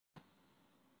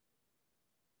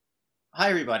Hi,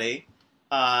 everybody.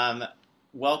 Um,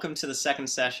 Welcome to the second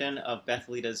session of Beth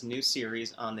Lita's new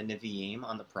series on the Nevi'im,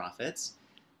 on the prophets.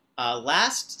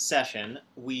 Last session,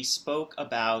 we spoke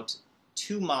about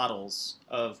two models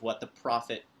of what the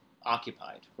prophet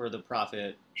occupied, or the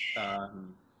prophet,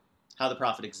 how the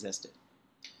prophet existed.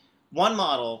 One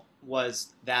model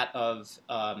was that of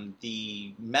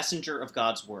the messenger of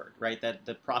God's word, right? That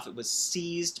the prophet was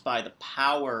seized by the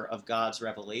power of God's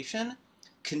revelation,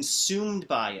 consumed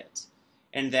by it,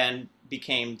 and then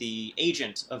became the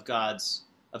agent of God's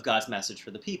message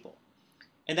for the people.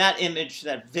 And that image,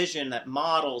 that vision, that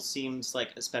model seems like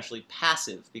especially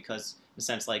passive because, in a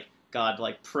sense, like God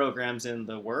like programs in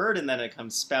the word and then it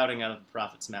comes spouting out of the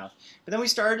prophet's mouth. But then we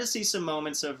started to see some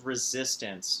moments of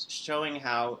resistance, showing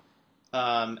how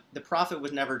the prophet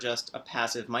was never just a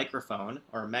passive microphone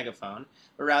or a megaphone,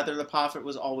 but rather the prophet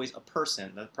was always a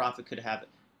person. The prophet could have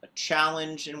a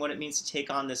challenge in what it means to take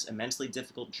on this immensely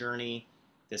difficult journey,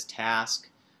 this task.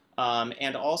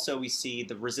 And also we see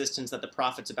the resistance that the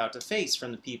prophet's about to face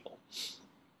from the people.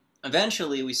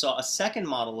 Eventually, we saw a second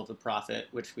model of the prophet,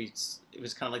 it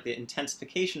was kind of like the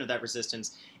intensification of that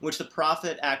resistance, in which the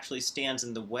prophet actually stands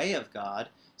in the way of God,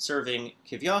 serving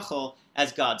Kivyachol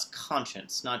as God's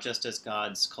conscience, not just as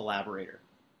God's collaborator.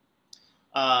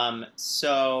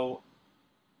 So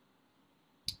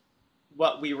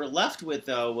what we were left with,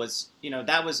 though, was,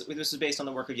 this was based on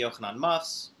the work of Yochanan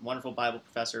Muffs, wonderful Bible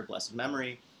professor, blessed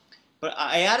memory. But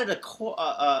I added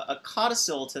a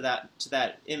codicil to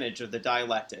that image of the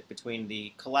dialectic between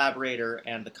the collaborator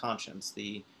and the conscience,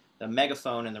 the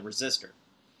megaphone and the resistor,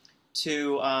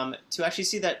 to actually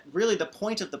see that really the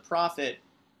point of the prophet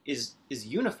is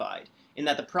unified in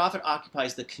that the prophet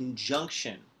occupies the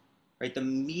conjunction, right, the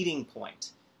meeting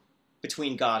point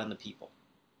between God and the people.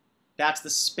 That's the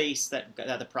space that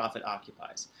the prophet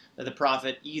occupies. That the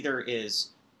prophet either is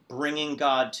bringing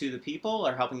God to the people,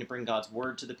 or helping to bring God's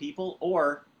word to the people,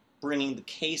 or bringing the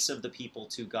case of the people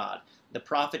to God. The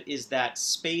prophet is that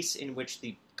space in which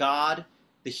the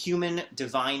human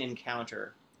divine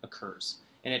encounter occurs.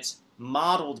 And it's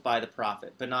modeled by the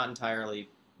prophet, but not entirely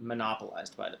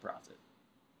monopolized by the prophet,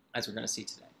 as we're going to see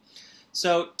today.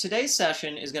 So today's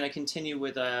session is going to continue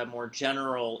with a more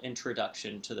general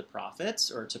introduction to the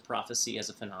prophets, or to prophecy as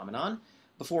a phenomenon,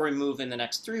 before we move in the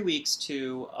next 3 weeks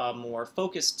to a more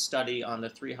focused study on the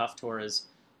three haftorahs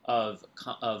of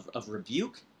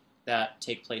rebuke that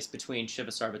take place between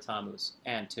Shiva Sar B'Tammuz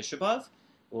and Tisha B'Av.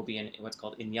 We'll be in what's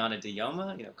called Inyana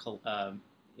D'Yoma,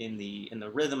 in the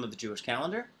rhythm of the Jewish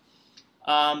calendar.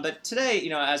 But today,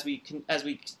 as we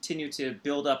continue to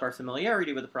build up our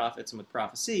familiarity with the prophets and with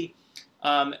prophecy,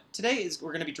 today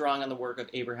we're going to be drawing on the work of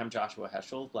Abraham Joshua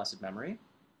Heschel, blessed memory,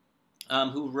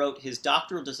 who wrote his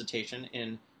doctoral dissertation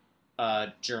in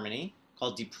Germany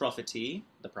called Die Prophetie,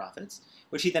 the Prophets,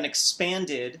 which he then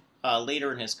expanded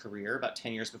later in his career, about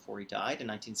 10 years before he died in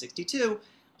 1962,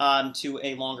 to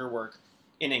a longer work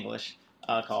in English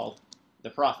called The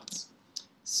Prophets.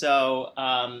 So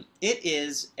it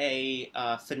is a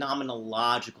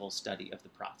phenomenological study of the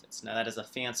prophets. Now that is a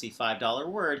fancy $5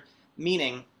 word,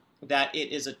 meaning that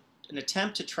it is an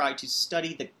attempt to try to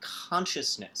study the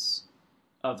consciousness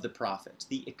of the prophet,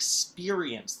 the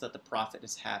experience that the prophet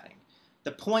is having.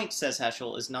 The point, says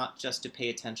Heschel, is not just to pay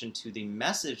attention to the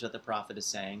message that the prophet is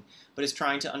saying, but is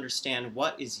trying to understand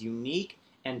what is unique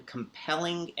and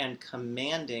compelling and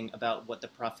commanding about what the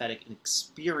prophetic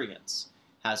experience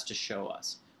has to show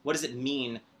us. What does it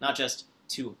mean, not just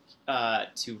to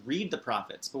read the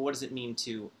prophets, but what does it mean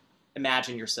to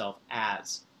imagine yourself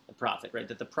as the prophet, right?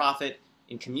 That the prophet,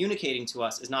 in communicating to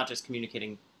us, is not just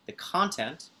communicating the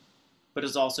content, but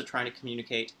is also trying to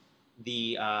communicate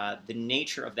the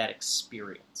nature of that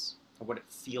experience, or what it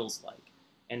feels like.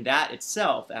 And that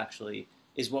itself, actually,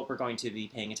 is what we're going to be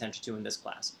paying attention to in this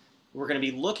class. We're going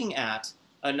to be looking at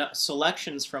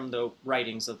selections from the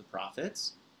writings of the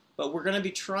prophets, but we're going to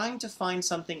be trying to find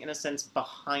something, in a sense,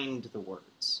 behind the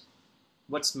words.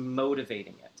 What's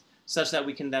motivating it, such that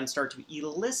we can then start to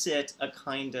elicit a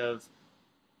kind of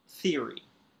theory,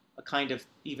 a kind of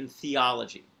even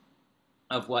theology,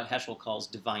 of what Heschel calls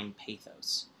divine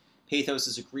pathos. Pathos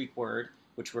is a Greek word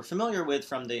which we're familiar with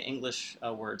from the English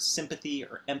words sympathy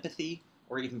or empathy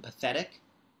or even pathetic.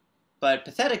 But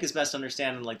pathetic is best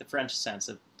understood in like the French sense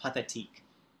of pathétique,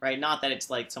 right? Not that it's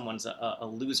like someone's a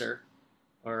loser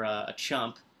or a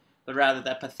chump, but rather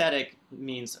that pathetic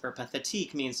means, or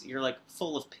pathétique means you're like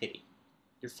full of pity.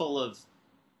 You're full of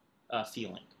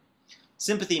feeling.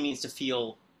 Sympathy means to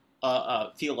feel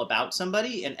about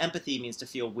somebody, and empathy means to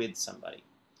feel with somebody.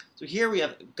 So here we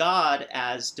have God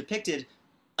as depicted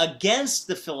against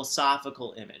the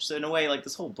philosophical image. So in a way, like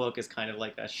this whole book is kind of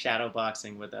like a shadow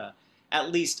boxing with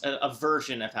at least a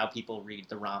version of how people read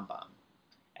the Rambam,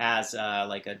 as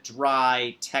like a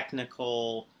dry,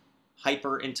 technical,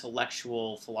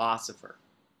 hyper-intellectual philosopher.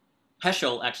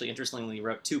 Heschel actually, interestingly,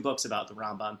 wrote 2 books about the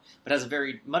Rambam, but has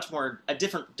a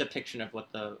different depiction of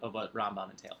what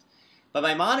Rambam entails. But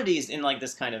Maimonides, in like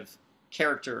this kind of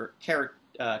caricature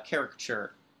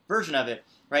version of it,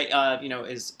 right?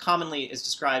 Is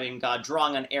describing God,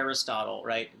 drawing on Aristotle,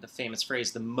 right? The famous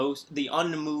phrase, the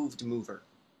unmoved mover.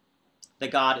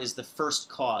 That God is the first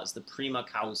cause, the prima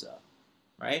causa,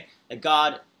 right? That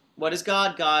God, what is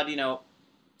God? God,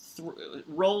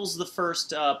 rolls the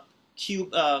first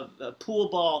pool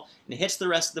ball and hits the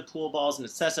rest of the pool balls and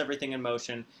it sets everything in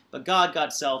motion. But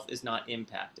God's self is not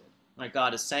impacted. Right?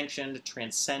 God is sanctioned,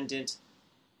 transcendent,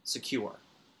 secure.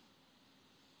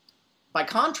 By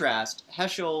contrast,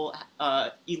 Heschel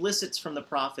elicits from the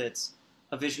prophets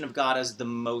a vision of God as the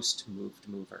most moved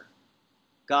mover.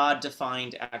 God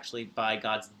defined actually by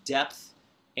God's depth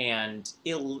and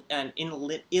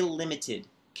illimited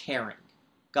caring,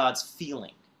 God's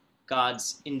feeling,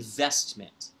 God's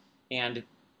investment, and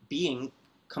being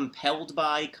compelled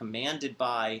by, commanded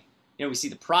by. We see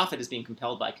the prophet as being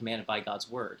compelled by, commanded by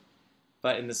God's word.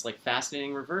 But in this like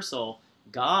fascinating reversal,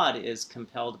 God is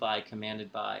compelled by,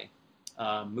 commanded by,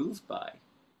 moved by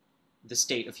the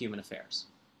state of human affairs.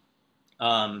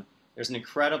 There's an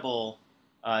incredible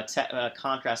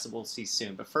contrast that we'll see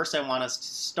soon. But first I want us to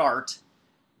start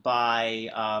by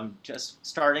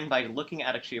starting by looking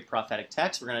at actually a prophetic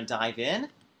text. We're going to dive in,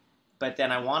 but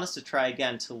then I want us to try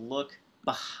again to look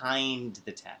behind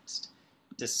the text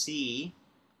to see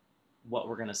what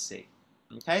we're going to see.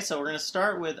 Okay, so we're going to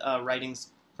start with writings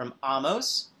from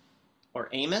Amos, or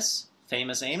Amos,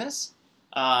 famous Amos.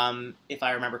 If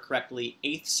I remember correctly,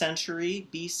 8th century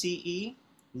BCE,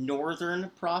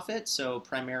 northern prophet, so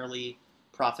primarily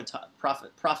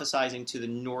prophesying to the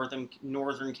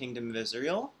northern kingdom of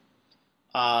Israel,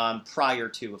 prior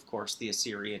to, of course, the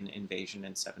Assyrian invasion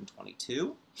in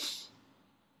 722.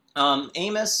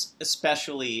 Amos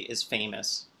especially is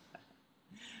famous,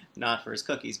 not for his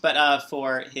cookies, but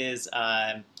for his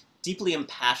deeply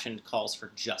impassioned calls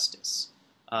for justice.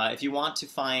 If you want to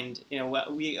find,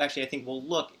 I think we'll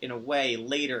look in a way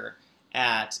later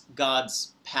at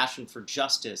God's passion for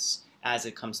justice as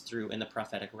it comes through in the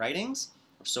prophetic writings,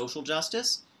 or social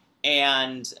justice,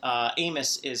 and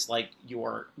Amos is like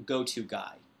your go-to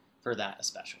guy for that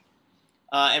especially.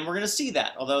 And we're going to see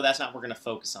that, although that's not what we're going to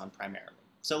focus on primarily.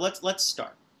 So let's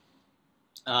start.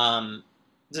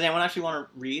 Does anyone actually want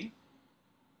to read?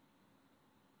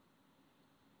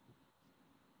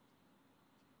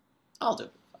 I'll do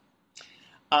it.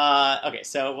 Okay,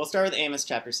 so we'll start with Amos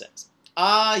chapter 6.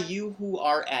 Ah, you who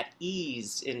are at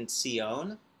ease in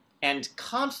Sion and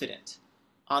confident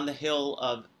on the hill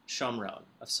of Shomron,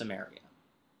 of Samaria.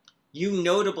 You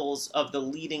notables of the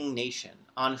leading nation,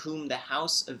 on whom the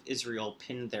house of Israel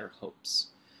pinned their hopes.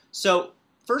 So,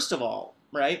 first of all,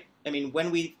 right,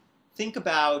 when we think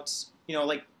about,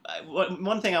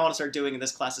 one thing I want to start doing in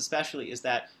this class especially is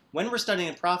that when we're studying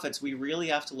the prophets, we really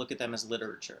have to look at them as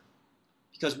literature.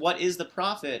 Because what is the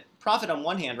prophet? Prophet, on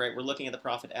one hand, right, we're looking at the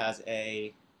prophet as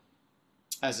a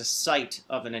site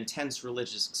of an intense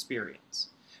religious experience.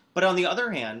 But on the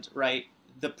other hand, right,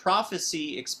 the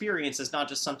prophecy experience is not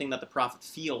just something that the prophet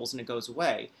feels and it goes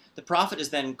away. The prophet is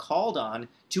then called on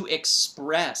to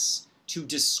express, to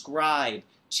describe,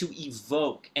 to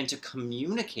evoke, and to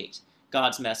communicate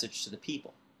God's message to the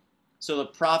people. So the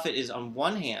prophet is, on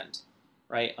one hand,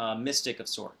 right, a mystic of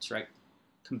sorts, right,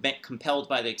 compelled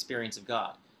by the experience of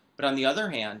God. But on the other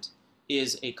hand,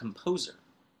 is a composer.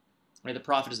 Right? The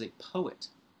prophet is a poet.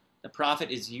 The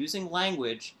prophet is using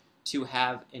language to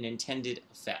have an intended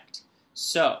effect.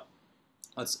 So,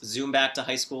 let's zoom back to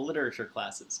high school literature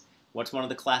classes. What's one of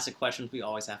the classic questions we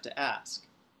always have to ask?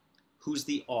 Who's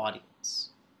the audience?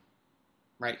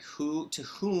 Right? To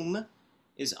whom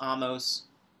is Amos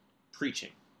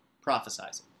preaching,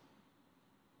 prophesizing?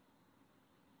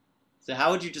 So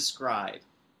how would you describe,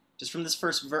 just from this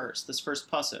first verse, this first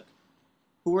pasuk,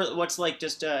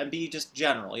 be just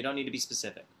general, you don't need to be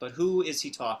specific, but who is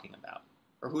he talking about?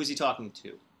 Or who is he talking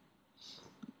to?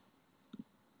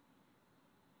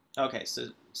 Okay, so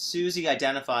Susie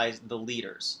identifies the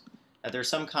leaders. That there's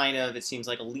some kind of, it seems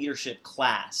like a leadership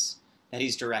class that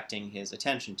he's directing his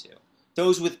attention to.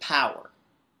 Those with power,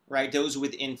 right? Those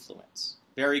with influence.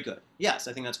 Very good. Yes,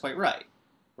 I think that's quite right,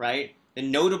 right? The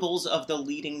notables of the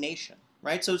leading nation,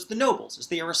 right? So it's the nobles, it's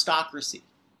the aristocracy,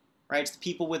 right? It's the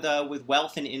people with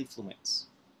wealth and influence.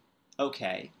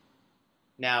 Okay.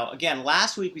 Now, again,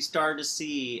 last week we started to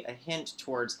see a hint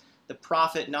towards the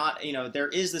prophet not, there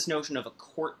is this notion of a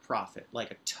court prophet,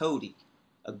 like a toady,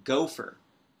 a gopher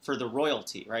for the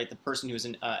royalty, right? The person who's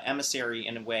an emissary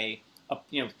in a way,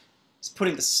 is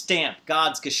putting the stamp,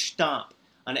 God's gestamp,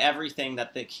 on everything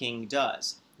that the king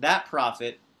does. That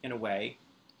prophet, in a way,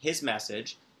 his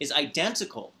message is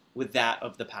identical with that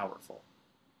of the powerful,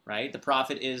 right? The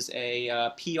prophet is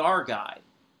a PR guy.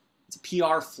 It's a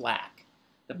PR flack.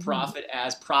 The prophet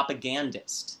as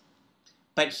propagandist.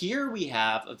 But here we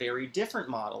have a very different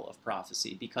model of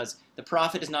prophecy, because the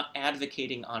prophet is not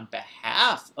advocating on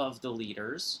behalf of the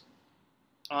leaders,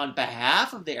 on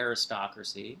behalf of the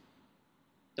aristocracy.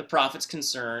 The prophet's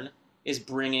concern is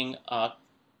bringing up,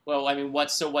 well, I mean,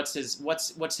 what's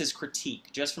his critique?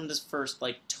 Just from this first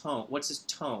tone, what's his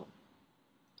tone?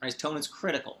 His tone is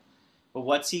critical, but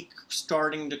what's he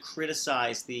starting to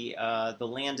criticize the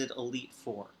landed elite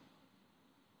for?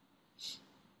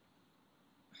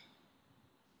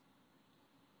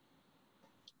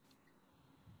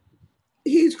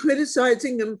 He's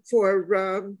criticizing them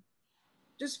for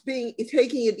just taking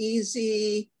it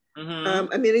easy.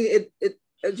 I mean,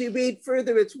 as you read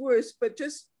further, it's worse, but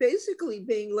just basically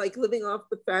being like living off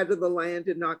the fat of the land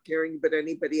and not caring about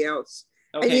anybody else.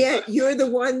 Okay. And yet you're the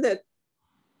one that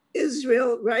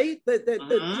Israel, right? That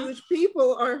the Jewish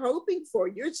people are hoping for.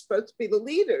 You're supposed to be the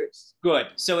leaders. Good.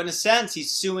 So in a sense,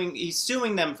 he's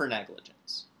suing them for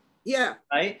negligence. Yeah.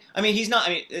 Right? I mean, he's not,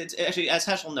 I mean, it's actually, as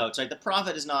Heschel notes, right, the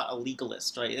prophet is not a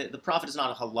legalist, right? The prophet is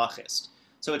not a halachist.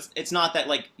 So it's not that,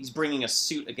 he's bringing a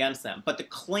suit against them. But the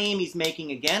claim he's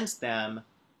making against them,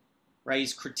 right,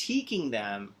 he's critiquing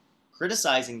them,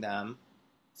 criticizing them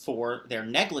for their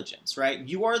negligence, right?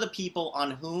 You are the people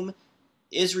on whom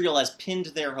Israel has pinned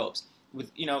their hopes.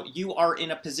 You are in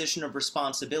a position of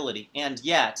responsibility, and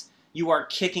yet you are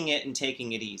kicking it and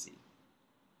taking it easy.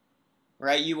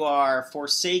 Right? You are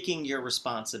forsaking your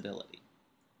responsibility.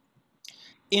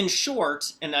 In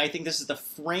short, and I think this is the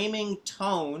framing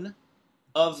tone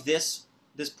of this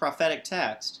prophetic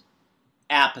text,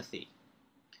 apathy.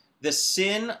 The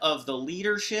sin of the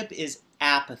leadership is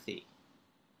apathy.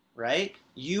 Right?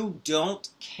 You don't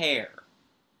care.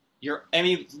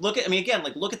 Look at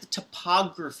the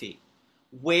topography.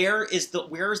 Where is the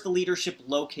leadership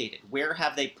located? Where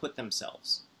have they put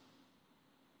themselves?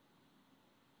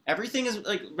 Everything is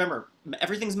remember,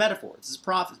 everything's metaphor.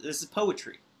 This is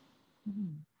poetry.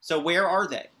 So where are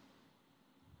they?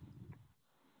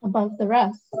 Above the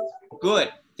rest.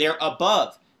 Good. They're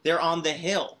above. They're on the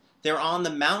hill. They're on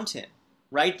the mountain,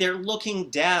 right? They're looking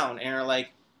down and are like,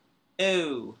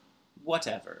 oh,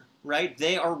 whatever, right?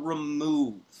 They are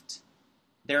removed.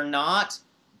 They're not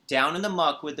down in the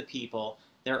muck with the people.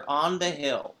 They're on the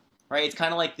hill, right? It's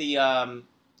kind of like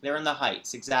they're in the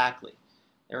heights, exactly.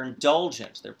 They're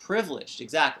indulgent. They're privileged,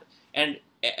 exactly. And,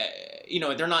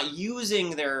 they're not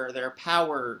using their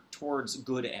power towards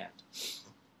good end.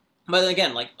 But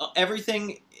again,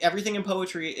 everything in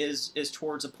poetry is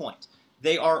towards a point.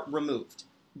 They are removed.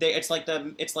 It's like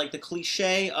the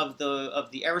cliche of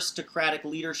the aristocratic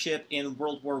leadership in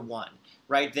World War I,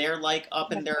 right? They're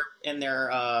up in their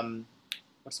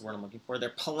what's the word I'm looking for?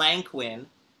 Their palanquin,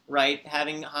 right,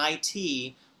 having high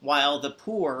tea, while the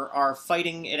poor are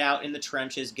fighting it out in the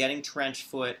trenches, getting trench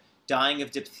foot, dying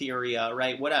of diphtheria,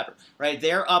 right, whatever, right?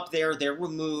 They're up there, they're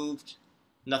removed,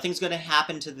 nothing's going to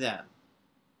happen to them.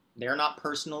 They're not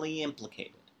personally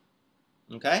implicated.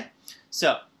 Okay?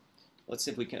 So, let's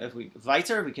see if we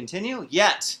continue.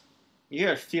 Yet,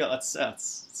 you feel,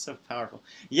 that's so powerful.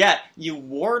 Yet, you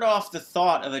ward off the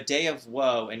thought of a day of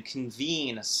woe and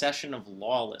convene a session of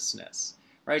lawlessness.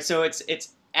 Right? So it's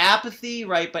apathy,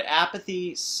 right? But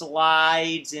apathy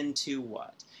slides into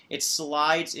what? It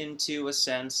slides into a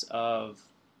sense of,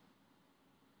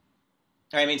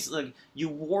 I mean, it's you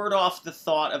ward off the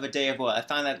thought of a day of woe. I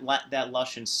find that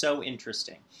Lushan so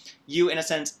interesting. You, in a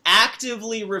sense,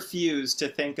 actively refuse to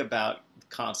think about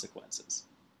consequences.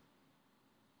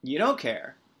 You don't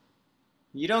care.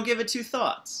 You don't give it two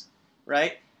thoughts,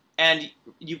 right? And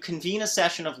you convene a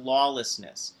session of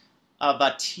lawlessness.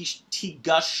 But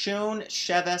tigashon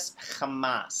sheves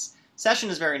chamas. Session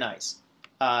is very nice,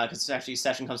 because actually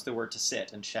session comes through the word to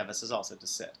sit, and sheves is also to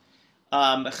sit.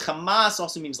 Chamas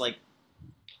also means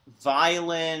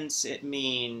violence. It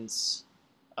means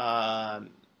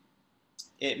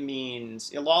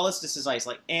lawlessness is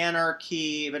like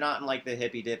anarchy, but not in the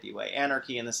hippy dippy way.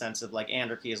 Anarchy in the sense of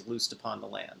anarchy is loosed upon the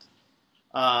land,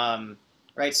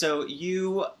 right? So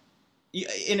to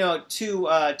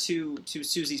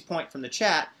Susie's point from the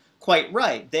chat, quite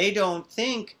right. They don't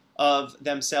think of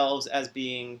themselves as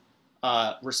being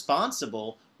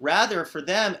responsible. Rather, for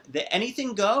them,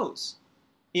 anything goes.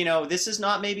 This is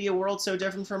not maybe a world so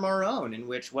different from our own, in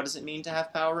which what does it mean to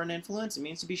have power and influence? It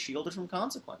means to be shielded from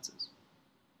consequences.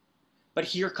 But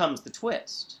here comes the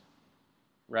twist,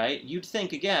 right? You'd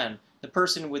think, again, the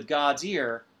person with God's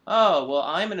ear, oh, well,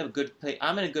 I'm in a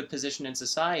good position in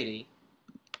society,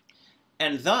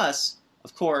 and thus,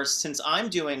 of course, since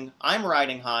I'm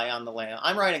riding high on the lamb,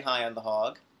 I'm riding high on the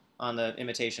hog, on the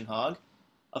imitation hog.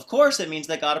 Of course, it means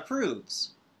that God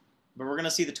approves. But we're going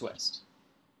to see the twist.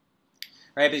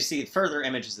 Right? But you see further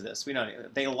images of this.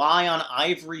 They lie on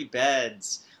ivory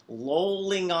beds,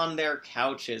 lolling on their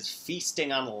couches,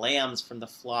 feasting on lambs from the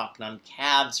flock and on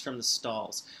calves from the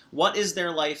stalls. What does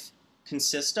their life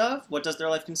consist of? What does their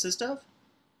life consist of?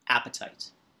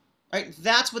 Appetite. Right?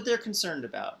 That's what they're concerned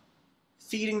about.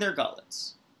 Feeding their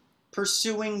gullets.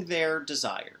 Pursuing their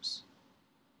desires.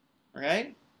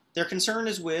 Right? Their concern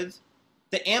is with,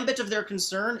 the ambit of their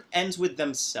concern ends with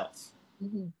themselves.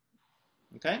 Mm-hmm.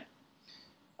 Okay?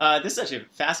 This is actually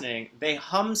fascinating. They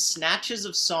hum snatches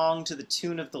of song to the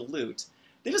tune of the lute.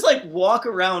 They just like walk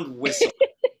around whistling,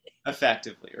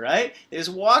 effectively, right? They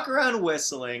just walk around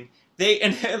whistling.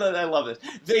 And I love it.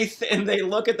 They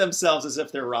look at themselves as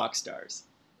if they're rock stars,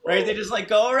 right? They just like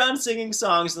go around singing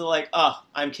songs. And they're like, oh,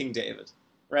 I'm King David,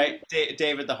 right?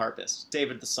 David the harpist,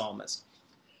 David the psalmist.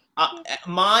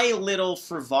 My little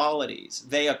frivolities,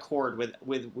 they accord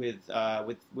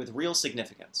with real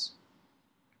significance.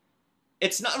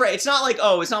 It's not right. It's not like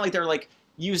they're like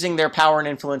using their power and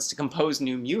influence to compose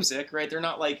new music, right? They're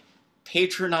not like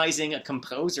patronizing a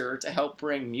composer to help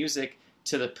bring music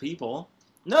to the people.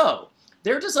 No,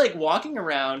 they're just like walking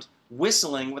around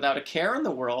whistling without a care in the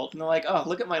world, and they're like, oh,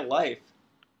 look at my life,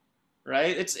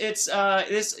 right? It's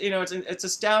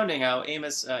astounding how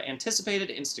Amos anticipated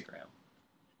Instagram.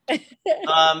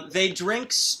 They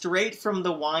drink straight from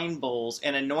the wine bowls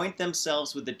and anoint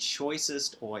themselves with the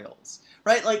choicest oils.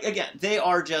 Right? Like, again, they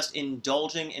are just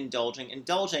indulging.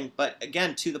 But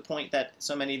again, to the point that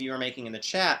so many of you are making in the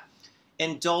chat,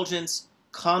 indulgence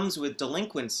comes with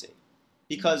delinquency.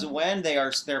 Because when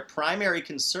their primary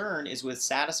concern is with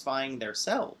satisfying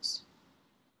themselves,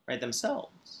 right?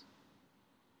 Themselves.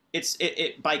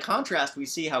 By contrast, we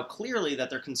see how clearly that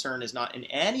their concern is not in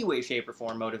any way, shape, or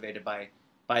form motivated by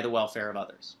the welfare of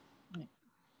others.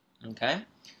 Okay?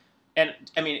 And,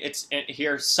 I mean,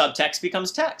 here subtext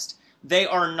becomes text. They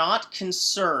are not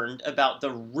concerned about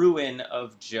the ruin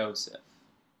of Joseph.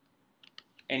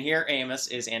 And here Amos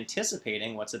is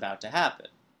anticipating what's about to happen.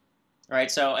 All right,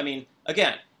 so, I mean,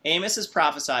 again, Amos is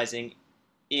prophesizing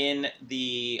in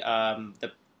the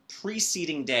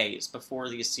preceding days before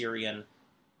the Assyrian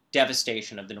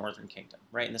devastation of the northern kingdom,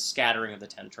 right, and the scattering of the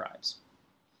 10 tribes.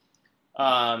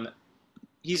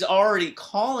 He's already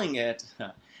calling it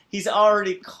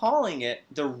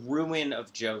the ruin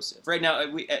of Joseph. Right now,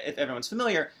 if everyone's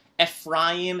familiar,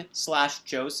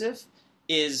 Ephraim/Joseph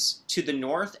is to the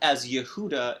north as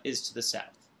Yehuda is to the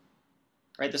south.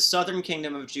 Right? The southern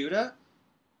kingdom of Judah,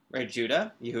 right?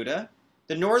 Yehuda.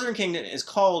 The northern kingdom is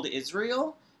called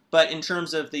Israel, but in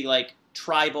terms of the like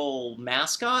tribal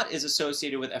mascot is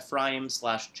associated with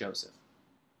Ephraim/Joseph.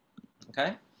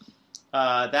 Okay?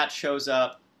 That shows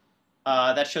up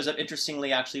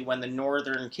interestingly, actually, when the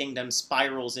northern kingdom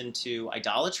spirals into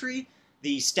idolatry.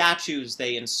 The statues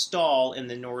they install in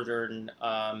the northern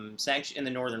in the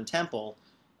northern temple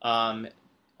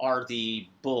are the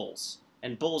bulls,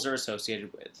 and bulls are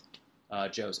associated with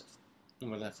Joseph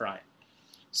and with Ephraim.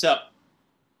 So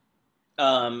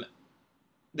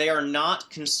they are not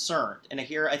concerned, and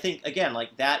here I think again,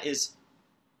 like that is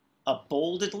a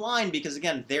bolded line because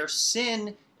again, their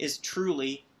sin is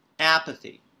truly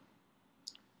apathy. ...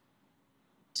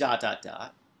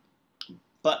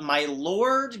 But my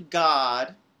Lord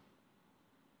God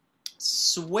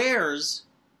swears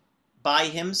by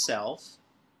himself,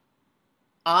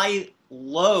 I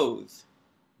loathe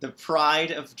the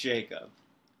pride of Jacob.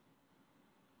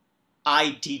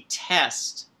 I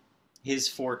detest his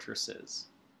fortresses.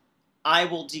 I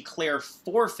will declare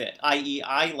forfeit, i.e.,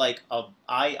 I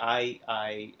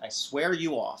swear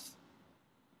you off.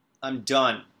 I'm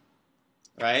done.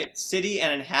 Right? City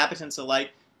and inhabitants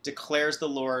alike declares the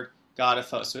Lord God of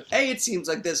hosts. So, A, it seems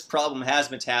like this problem has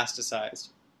metastasized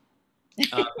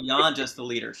beyond just the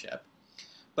leadership.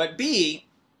 But B,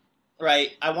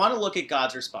 right, I want to look at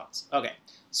God's response. Okay,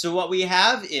 so what we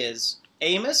have is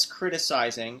Amos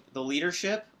criticizing the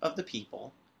leadership of the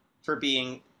people for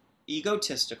being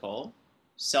egotistical,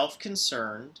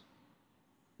 self-concerned,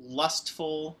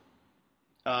 lustful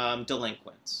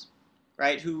delinquents,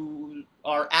 right, who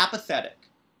are apathetic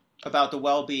about the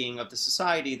well-being of the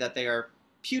society that they are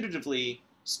putatively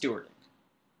stewarding.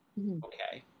 Mm-hmm.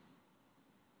 Okay.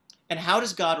 And how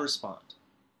does God respond?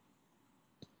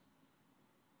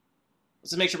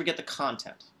 Let's make sure we get the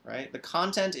content, right? The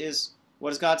content is What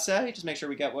does God say? Just make sure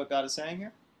we get what God is saying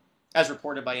here, as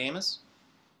reported by Amos.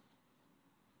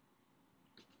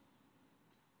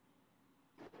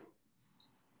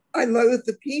 I loathe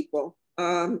the people,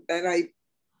 and I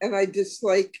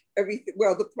dislike everything.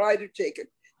 Well, the pride of Jacob.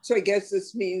 So I guess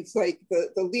this means like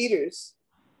the leaders'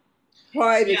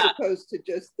 pride, as opposed to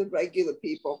just the regular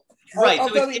people. Right.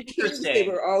 Although So in Kings they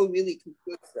were all really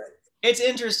complicit. It's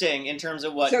interesting in terms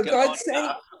of what so God's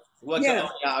saying, Gaon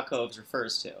Yaakov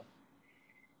refers to.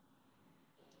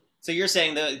 So you're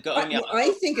saying the Gaon Yaakov.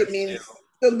 I think it means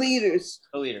the leaders,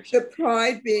 the leadership, the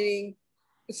pride being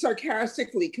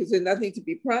sarcastically because there's nothing to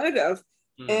be proud of,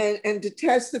 and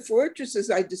detest the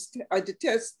fortresses. I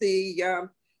detest the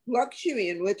luxury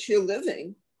in which you're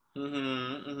living.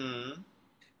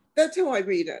 That's how I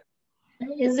read it.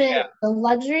 Is it the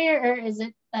luxury, or is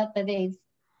it that they've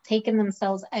taken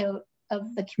themselves out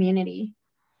of the community?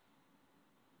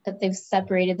 That they've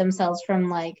separated themselves from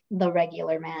like the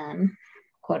regular man,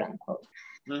 quote unquote.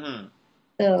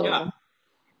 So,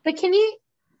 but can you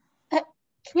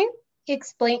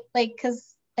explain, like,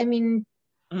 because I mean,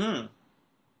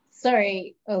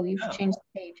 sorry, you've changed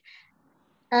the page.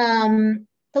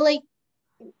 But like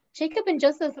Jacob and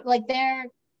Joseph, like they're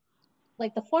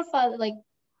like the forefather, like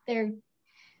they're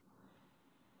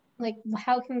like,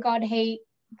 how can God hate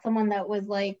someone that was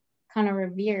like kind of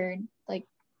revered, like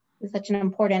is such an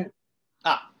important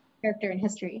character in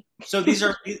history? So these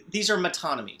are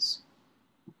metonymies.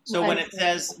 So when it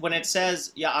says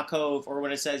Yaakov, or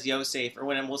when it says Yosef, or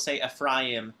when it will say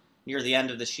Ephraim near the end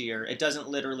of the shir, it doesn't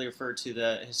literally refer to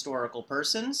the historical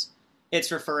persons.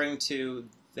 It's referring to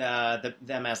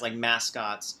them as like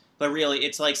mascots, but really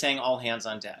it's like saying all hands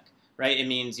on deck, right? It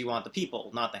means you want the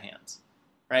people, not the hands,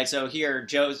 right? So here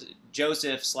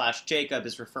Joseph/Jacob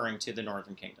is referring to the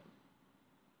northern kingdom.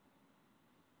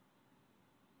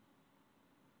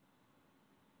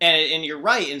 And you're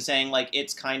right in saying like I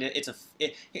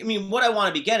mean, what I want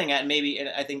to be getting at, maybe, and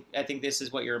I think this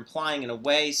is what you're implying in a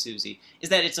way, Susie, is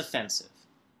that it's offensive,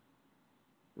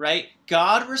 right?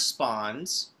 God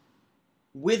responds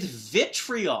with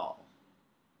vitriol.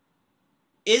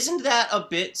 Isn't that a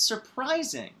bit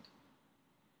surprising?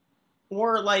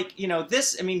 Or like,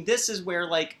 this is where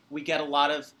like we get a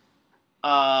lot of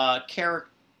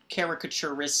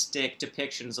caricaturistic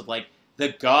depictions of like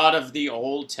the God of the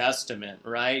Old Testament,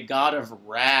 right? God of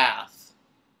wrath.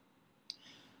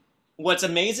 What's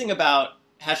amazing about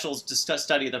Heschel's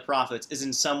study of the prophets is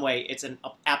in some way it's an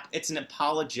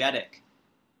apologetic,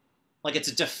 like it's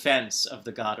a defense of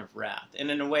the God of wrath.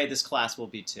 And in a way this class will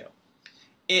be too.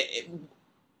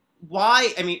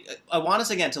 Why? I mean, I want us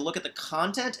again to look at the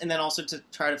content and then also to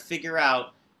try to figure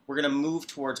out, we're going to move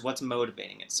towards what's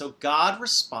motivating it. So God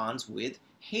responds with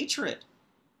hatred.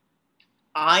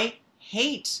 I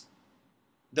hate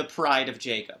the pride of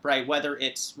Jacob, right? Whether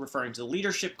it's referring to the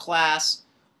leadership class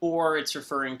or it's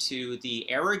referring to the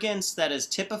arrogance that is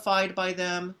typified by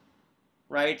them,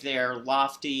 right? Their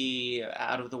lofty,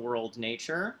 out-of-the-world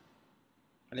nature,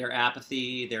 their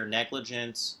apathy, their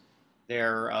negligence,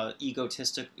 their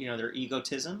egotistic, their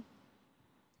egotism.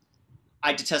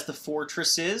 I detest the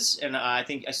fortresses, and I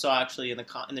think I saw actually in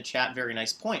the chat, very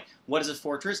nice point. What is a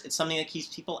fortress? It's something that keeps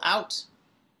people out.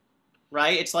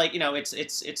 Right? It's like, maybe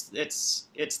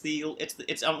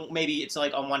it's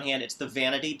like on one hand, it's the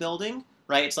vanity building,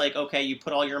 right? It's like, okay, you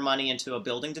put all your money into a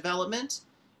building development,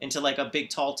 into like a big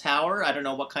tall tower. I don't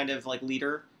know what kind of like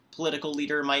political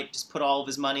leader might just put all of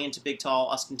his money into big tall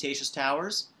ostentatious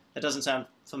towers. That doesn't sound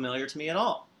familiar to me at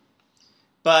all.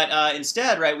 But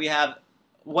instead, right, we have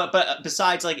but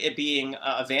besides like it being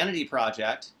a vanity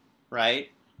project,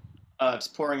 right?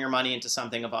 Pouring your money into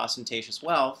something of ostentatious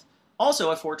wealth.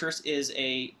 Also, a fortress is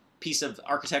a piece of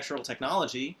architectural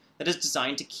technology that is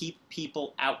designed to keep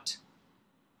people out,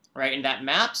 right? And that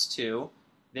maps to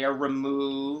their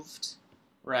removed,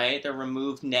 right? Their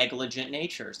removed negligent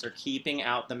natures. They're keeping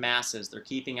out the masses. They're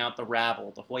keeping out the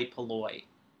rabble, the hoi polloi.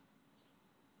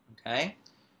 Okay?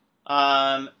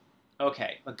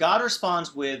 Okay, but God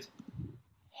responds with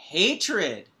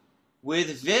hatred,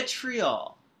 with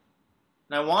vitriol.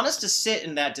 And I want us to sit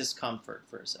in that discomfort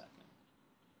for a second.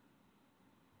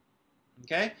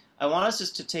 Okay? I want us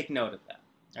just to take note of that.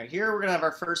 All right, here we're going to have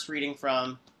our first reading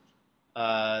from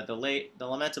the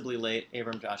lamentably late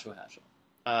Abraham Joshua Heschel.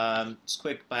 Just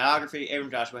quick biography. Abraham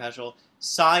Joshua Heschel,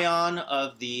 scion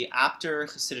of the Apter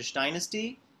Hasidic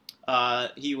dynasty.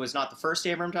 He was not the first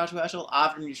Abraham Joshua Heschel.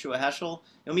 Avraham Joshua Heschel.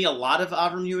 There'll be a lot of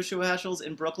Avraham Joshua Heschels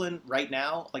in Brooklyn right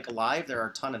now, like alive. There are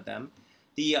a ton of them.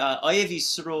 The Oyev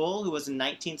Yisrael, who was a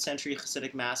 19th century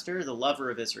Hasidic master, the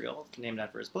lover of Israel, named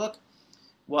after his book,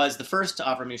 was the first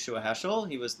Avraham Joshua Heschel.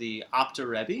 He was the Apter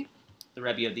Rebbe. the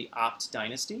Rebbe of the Abt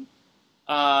dynasty.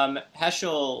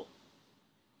 Heschel,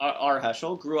 R.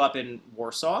 Heschel, grew up in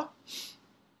Warsaw,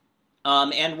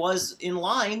 and was in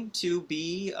line to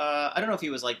be, I don't know if he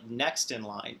was like next in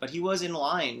line, but he was in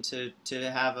line to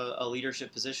have a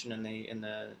leadership position in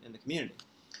the community.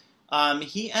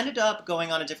 He ended up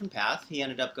going on a different path. He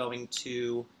ended up going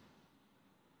to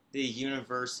the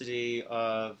University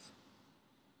of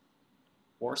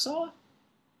Warsaw?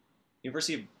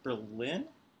 University of Berlin?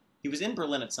 He was in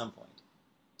Berlin at some point.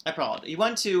 I apologize.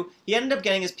 He ended up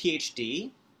getting his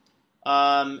PhD,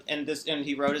 and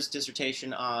he wrote his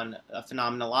dissertation on a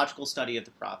phenomenological study of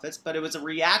the prophets, but it was a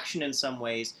reaction in some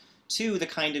ways to the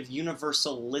kind of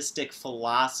universalistic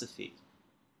philosophy,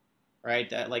 right?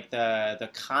 That, like the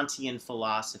Kantian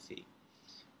philosophy.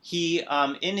 He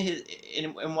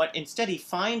instead he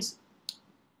finds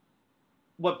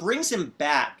what brings him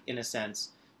back, in a sense,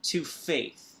 to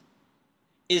faith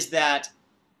is that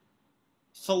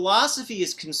philosophy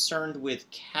is concerned with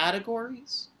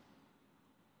categories,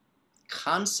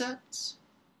 concepts,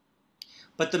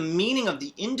 but the meaning of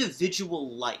the individual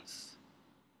life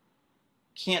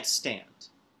can't stand.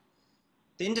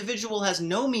 The individual has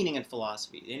no meaning in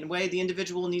philosophy. In a way, the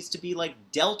individual needs to be like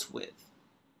dealt with.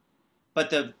 But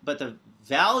the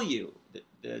value,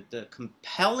 the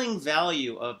compelling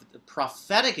value of the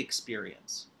prophetic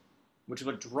experience, which is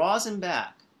what draws him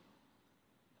back,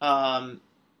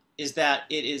 is that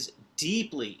it is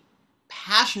deeply,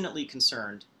 passionately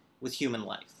concerned with human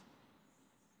life.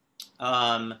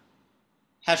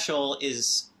 Heschel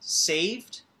is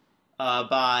saved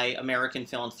by American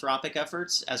philanthropic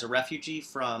efforts as a refugee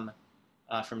from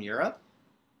Europe,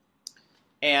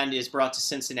 and is brought to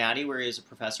Cincinnati, where he is a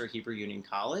professor at Hebrew Union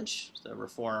College, the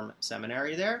Reform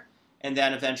Seminary there, and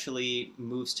then eventually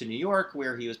moves to New York,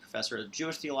 where he was professor at the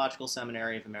Jewish Theological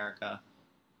Seminary of America,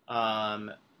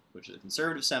 which is a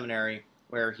conservative seminary,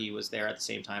 where he was there at the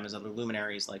same time as other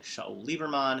luminaries like Shaul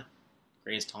Lieberman,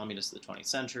 greatest Talmudist of the 20th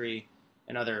century,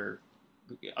 and other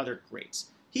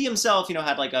greats. He himself,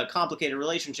 had like a complicated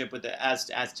relationship with as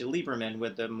to Lieberman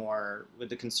with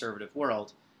the conservative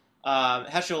world.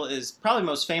 Heschel is probably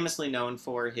most famously known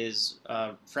for his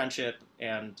friendship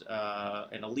and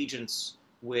allegiance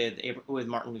with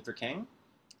Martin Luther King,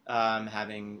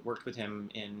 having worked with him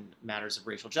in matters of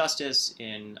racial justice,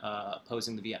 in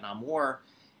opposing the Vietnam War.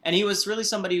 And he was really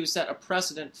somebody who set a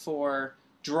precedent for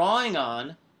drawing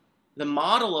on the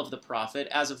model of the prophet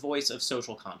as a voice of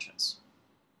social conscience.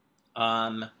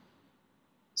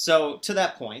 So to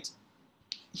that point,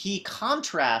 he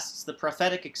contrasts the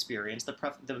prophetic experience,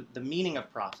 the meaning of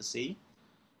prophecy,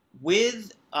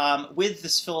 with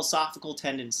this philosophical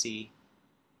tendency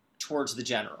towards the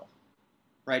general,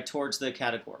 right? Towards the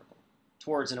categorical,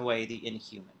 towards, in a way, the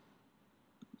inhuman.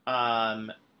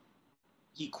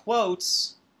 He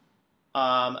quotes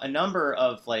a number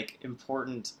of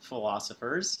important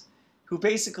philosophers who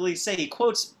basically say, he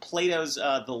quotes Plato's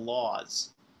The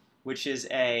Laws, which is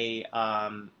he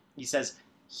says,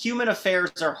 human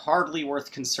affairs are hardly worth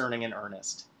concerning in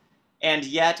earnest, and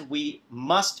yet we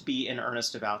must be in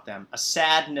earnest about them. A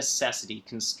sad necessity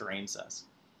constrains us.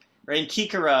 Right? And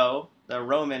Cicero, the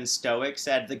Roman Stoic,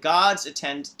 said, the gods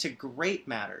attend to great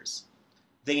matters.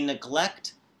 They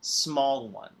neglect small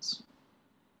ones.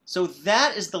 So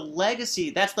that is the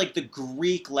legacy, that's like the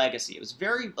Greek legacy. It was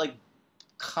very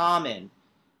common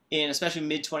in especially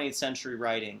mid-20th century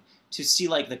writing to see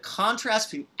the contrast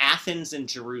between Athens and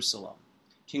Jerusalem,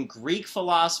 between Greek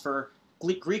philosophy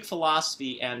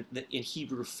and in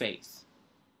Hebrew faith.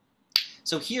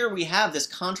 So here we have this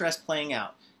contrast playing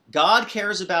out. God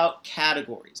cares about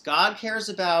categories. God cares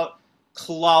about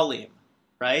klalim,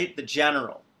 right? The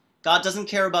general. God doesn't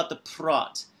care about the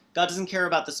prat. God doesn't care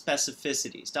about the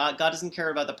specificities. God doesn't care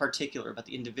about the particular, about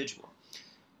the individual.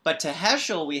 But to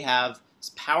Heschel, we have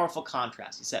this powerful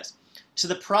contrast. He says, to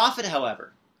the prophet,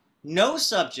 however, no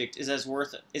subject is as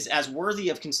worthy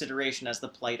of consideration as the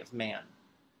plight of man.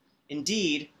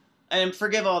 Indeed, and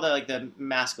forgive all the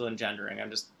masculine gendering, I'm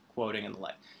just quoting and the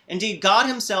like. Indeed, God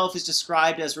himself is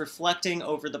described as reflecting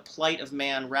over the plight of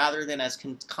man rather than as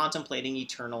contemplating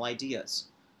eternal ideas.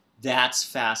 That's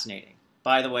fascinating.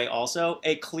 By the way, also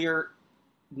a clear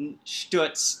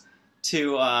stutz to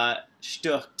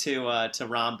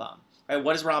Rambam. Right?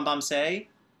 What does Rambam say?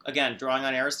 Again, drawing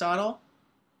on Aristotle.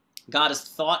 God is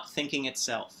thought thinking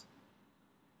itself.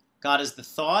 God is the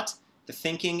thought, the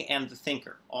thinking, and the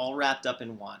thinker, all wrapped up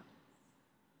in one.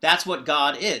 That's what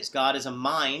God is. God is a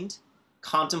mind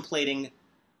contemplating,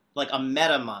 like a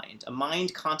meta-mind, a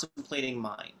mind contemplating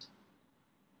mind.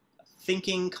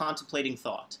 Thinking, contemplating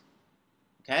thought.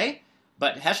 Okay?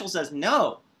 But Heschel says,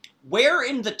 no. Where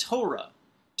in the Torah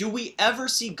do we ever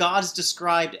see God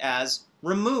described as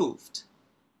removed,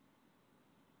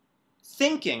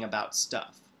 thinking about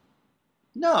stuff?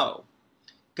 No.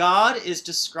 God is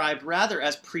described rather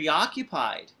as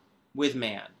preoccupied with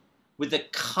man, with the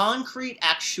concrete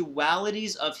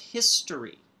actualities of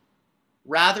history,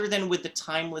 rather than with the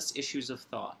timeless issues of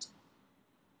thought.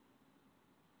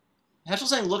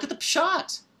 Heschel's saying, look at the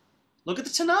Pshat. Look at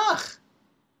the Tanakh.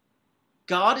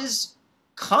 God is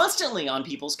constantly on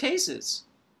people's cases.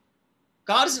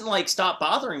 God isn't like, stop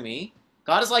bothering me.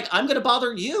 God is like, I'm going to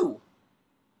bother you.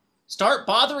 Start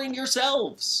bothering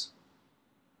yourselves.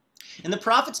 In the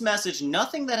prophet's message,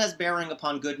 nothing that has bearing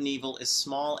upon good and evil is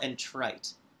small and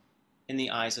trite in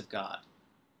the eyes of God.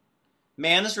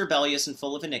 Man is rebellious and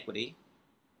full of iniquity.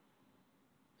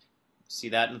 See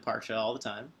that in the Parsha all the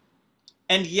time.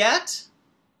 And yet,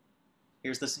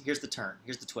 here's the turn,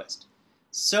 here's the twist.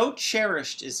 So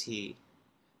cherished is he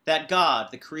that God,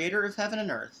 the creator of heaven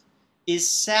and earth, is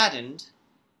saddened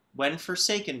when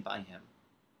forsaken by him.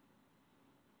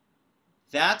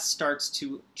 That starts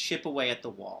to chip away at the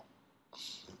wall.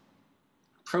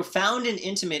 Profound and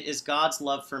intimate is God's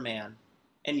love for man,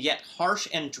 and yet harsh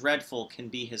and dreadful can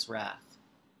be his wrath.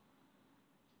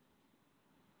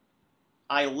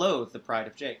 I loathe the pride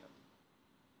of Jacob.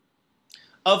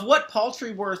 Of what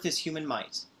paltry worth is human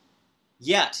might?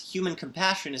 Yet human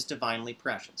compassion is divinely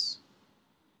precious.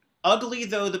 Ugly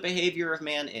though the behavior of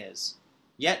man is,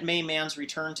 yet may man's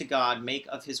return to God make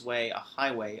of his way a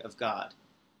highway of God.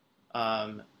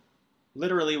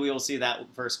 Literally, we will see that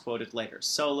verse quoted later.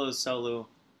 Solu, solu,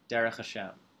 derech Hashem.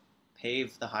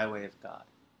 Pave the highway of God.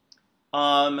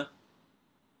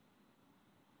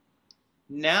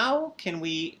 Now can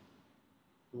we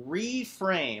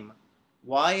reframe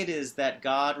why it is that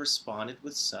God responded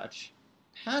with such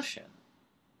passion?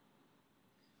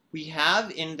 We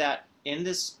have in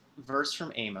this verse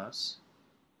from Amos,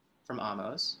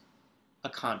 a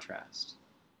contrast.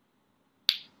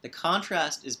 The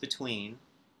contrast is between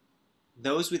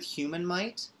those with human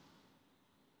might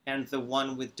and the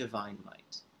one with divine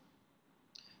might.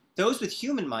 Those with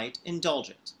human might indulge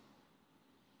it.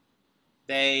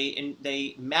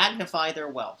 They magnify their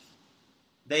wealth.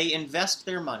 They invest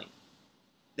their money.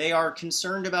 They are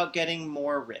concerned about getting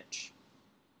more rich.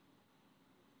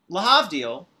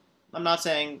 Lahavdil, I'm not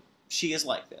saying she is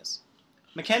like this.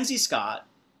 Mackenzie Scott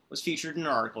was featured in an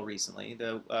article recently,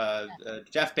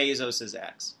 Jeff Bezos'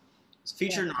 ex, was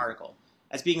featured in an article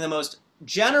as being the most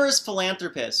generous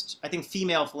philanthropist, I think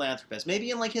female philanthropist,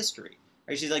 maybe in like history.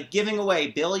 Right? She's like giving away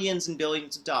billions and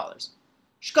billions of dollars.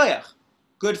 Shkoyach,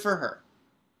 good for her.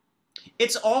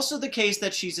 It's also the case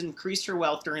that she's increased her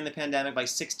wealth during the pandemic by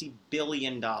 $60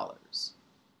 billion.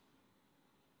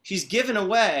 She's given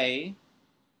away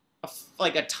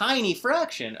a tiny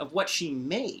fraction of what she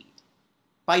made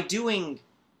by doing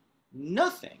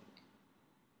nothing.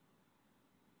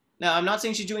 Now, I'm not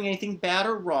saying she's doing anything bad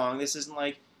or wrong. This isn't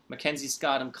like, Mackenzie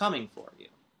Scott, I'm coming for you.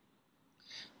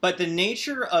 But the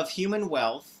nature of human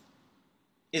wealth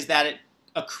is that it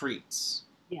accretes.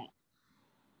 Yeah.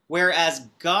 Whereas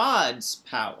God's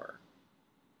power,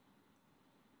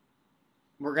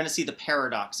 we're going to see the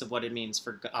paradox of what it means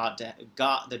for God,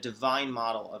 the divine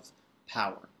model of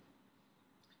power.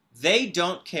 They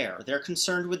don't care. They're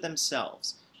concerned with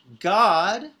themselves.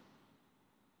 God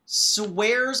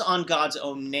swears on God's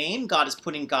own name. God is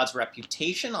putting God's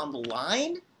reputation on the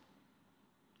line.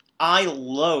 I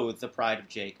loathe the pride of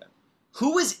Jacob.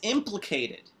 Who is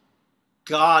implicated?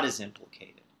 God is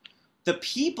implicated. The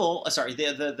people,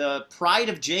 the pride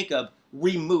of Jacob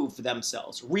remove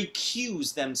themselves,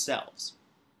 recuse themselves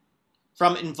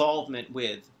from involvement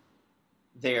with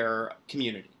their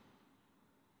community.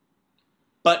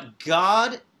 But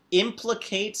God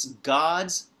implicates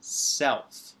God's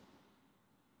self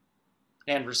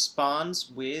and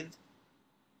responds with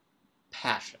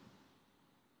passion.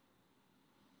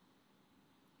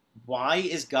 Why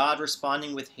is God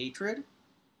responding with hatred?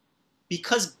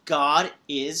 Because God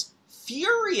is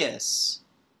furious.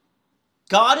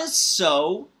 God is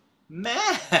so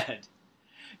mad.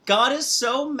 God is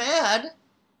so mad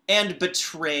and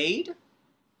betrayed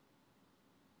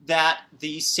that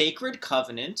the sacred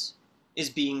covenant is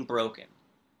being broken,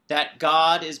 that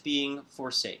God is being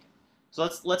forsaken. So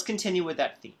let's continue with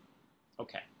that theme.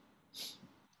 Okay.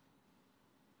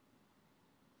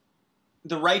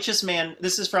 The righteous man,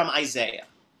 this is from Isaiah.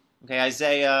 Okay,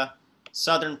 Isaiah,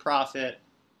 southern prophet,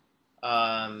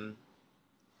 most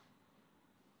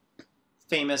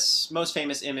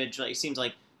famous image, it seems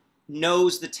like,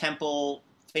 knows the temple,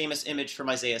 famous image from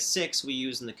Isaiah 6 we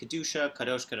use in the Kedusha,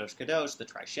 Kadosh, Kadosh, Kadosh, the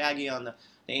Trishagion,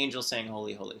 the angel saying,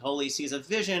 holy, holy, holy, sees a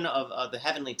vision of the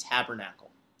heavenly tabernacle,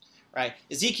 right?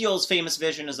 Ezekiel's famous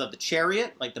vision is of the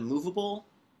chariot, like the movable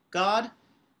God.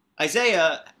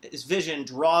 Isaiah's vision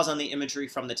draws on the imagery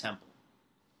from the temple.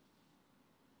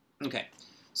 Okay,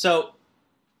 so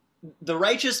the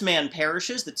righteous man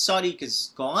perishes, the tzaddik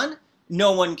is gone,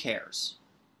 no one cares.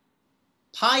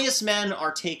 Pious men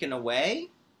are taken away,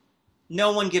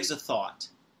 no one gives a thought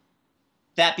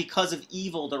that because of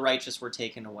evil the righteous were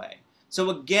taken away. So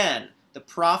again, the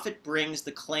prophet brings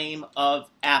the claim of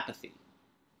apathy.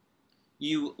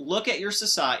 You look at your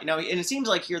society, now, and it seems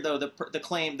like here, though, the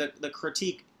claim, the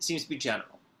critique seems to be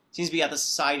general. It seems to be at the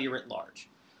society writ large.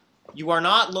 You are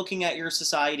not looking at your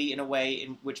society in a way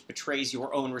in which betrays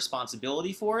your own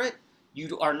responsibility for it.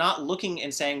 You are not looking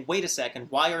and saying, wait a second,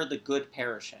 why are the good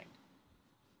perishing?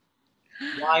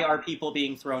 Why are people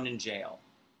being thrown in jail?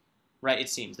 Right, it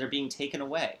seems. They're being taken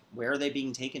away. Where are they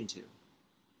being taken to?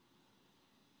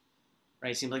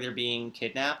 Right, it seems like they're being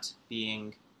kidnapped,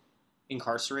 being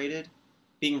incarcerated,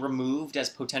 being removed as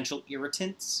potential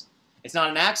irritants. It's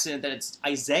not an accident that it's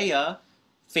Isaiah,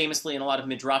 famously in a lot of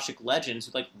midrashic legends,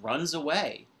 who runs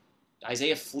away.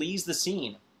 Isaiah flees the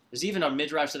scene. There's even a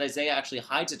midrash that Isaiah actually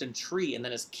hides it in a tree and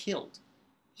then is killed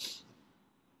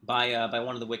by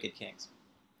one of the wicked kings.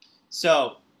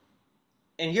 So,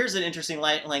 and here's an interesting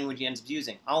language he ends up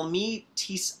using. Almi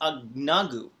tis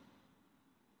agnagu.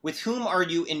 With whom are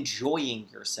you enjoying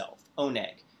yourself?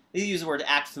 Oneg. They use the word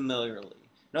act familiarly.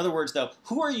 In other words, though,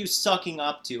 who are you sucking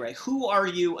up to, right? Who are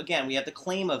you, again, we have the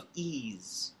claim of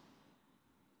ease.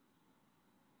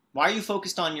 Why are you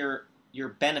focused on your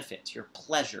benefit, your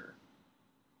pleasure?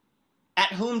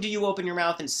 At whom do you open your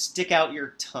mouth and stick out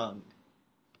your tongue?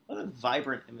 What a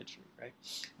vibrant imagery, right?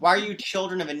 Why are you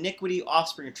children of iniquity,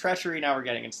 offspring of treachery? Now we're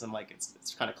getting into some,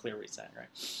 it's kind of clear what he's saying, right?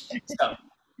 So,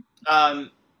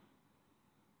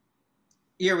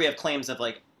 here we have claims of,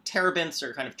 terebinths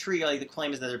or kind of tree, the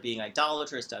claim is that they're being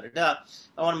idolatrous, da-da-da.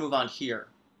 I want to move on here,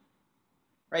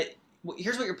 right?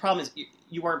 Here's what your problem is.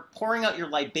 You are pouring out your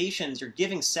libations, you're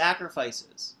giving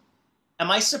sacrifices.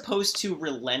 Am I supposed to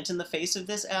relent in the face of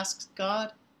this, asks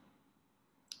God?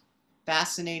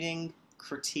 Fascinating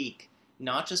critique,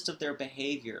 not just of their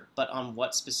behavior, but on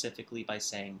what specifically by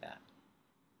saying that.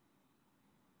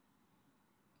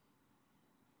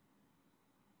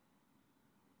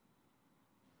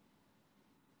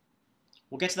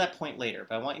 We'll get to that point later,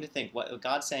 but I want you to think what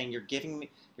God's saying. You're giving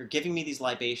me these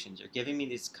libations, you're giving me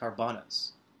these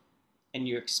karbanos, and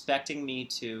you're expecting me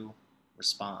to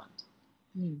respond.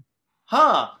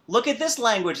 Look at this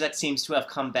language that seems to have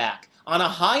come back. On a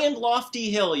high and lofty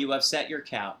hill you have set your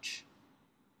couch.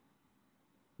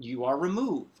 You are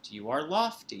removed, you are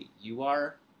lofty, you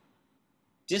are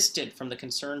distant from the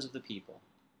concerns of the people.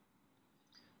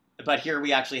 But here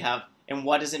we actually have, and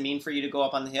what does it mean for you to go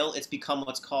up on the hill? It's become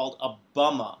what's called a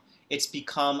bama. It's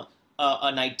become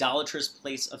an idolatrous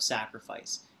place of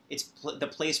sacrifice. It's the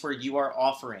place where you are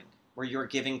offering, where you're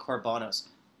giving korbanos.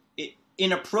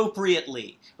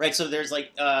 Inappropriately, right? So there's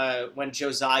when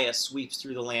Josiah sweeps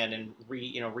through the land and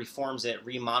reforms it,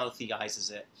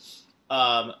 remonotheizes it.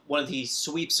 When he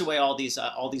sweeps away all these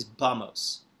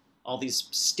bamos, all these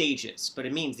stages, but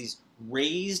it means these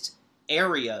raised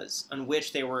areas on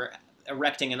which they were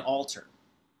erecting an altar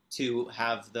to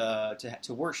have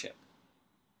to worship.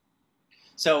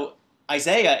 So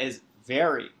Isaiah is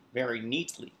very, very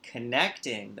neatly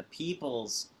connecting the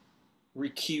people's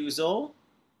recusal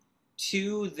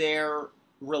to their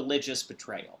religious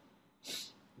betrayal,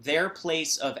 their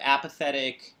place of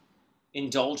apathetic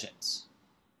indulgence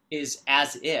is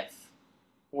as if,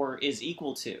 or is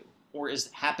equal to, or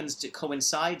happens to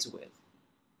coincides with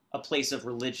a place of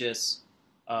religious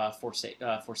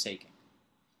forsaking.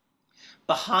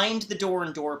 Behind the door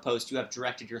and doorpost you have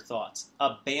directed your thoughts,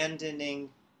 abandoning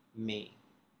me.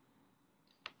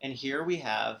 And here we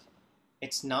have,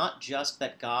 it's not just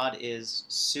that God is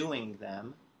suing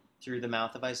them through the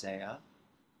mouth of Isaiah.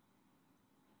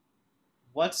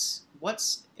 What's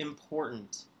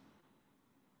important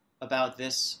about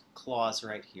this clause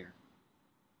right here?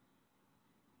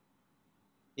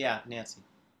 Yeah, Nancy.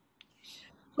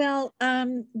 Well,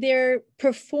 they're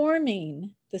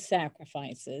performing the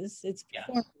sacrifices. It's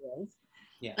performative.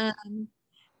 Yeah.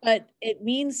 But it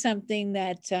means something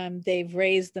that they've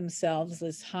raised themselves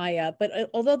this high up.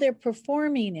 But although they're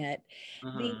performing it,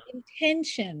 the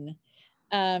intention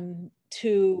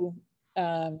to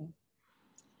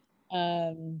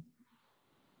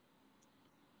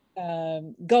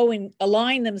go and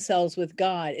align themselves with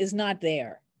God is not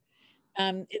there.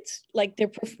 It's like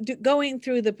they're going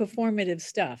through the performative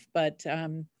stuff, but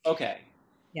okay.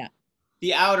 Yeah.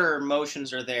 The outer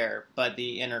motions are there, but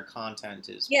the inner content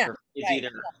is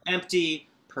either empty,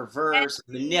 perverse,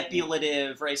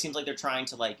 manipulative, right? It seems like they're trying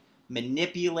to like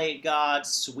manipulate God,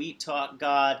 sweet talk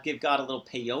God, give God a little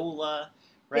payola,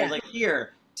 right? Like,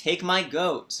 here, take my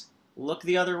goat, look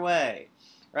the other way,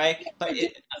 right? But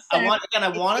I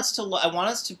want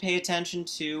us to pay attention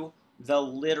to the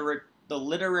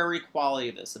literary quality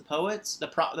of this. The poets, the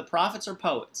prophets are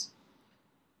poets.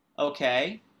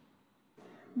 Okay.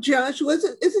 Josh,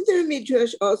 isn't there a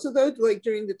midrash also though, like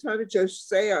during the time of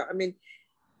Josiah? I mean,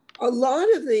 a lot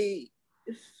of this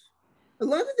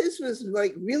was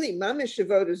like really mamish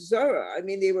avodah zarah. I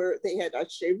mean, they had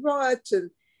asherot,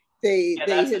 and they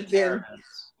had been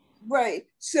right.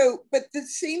 So, but the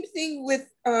same thing with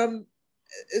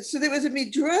so there was a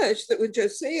midrash that when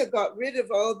Josiah got rid of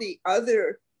all the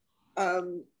other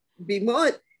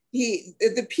bimot,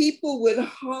 the people would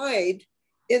hide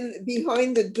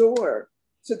behind the door,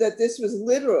 so that this was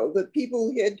literal. The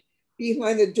people hid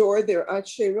behind the door their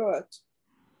asherot.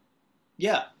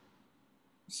 Yeah.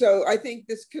 So I think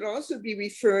this could also be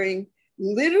referring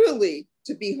literally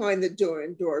to behind the door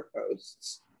and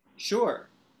doorposts. Sure,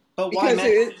 but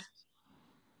why?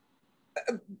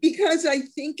 Because I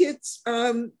think it's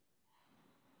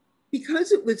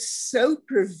because it was so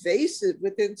pervasive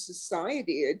within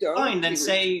society. Fine, then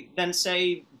say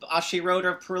Ashirot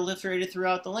are proliferated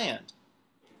throughout the land.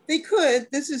 They could.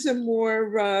 This is a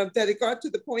more that it got to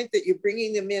the point that you're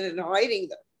bringing them in and hiding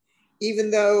them,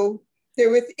 even though they're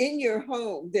within your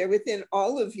home. They're within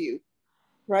all of you,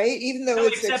 right? Even though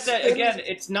except that again,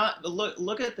 it's not.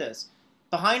 Look at this.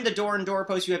 Behind the door and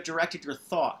doorpost, you have directed your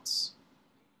thoughts.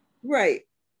 Right.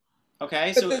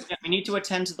 Okay, so we need to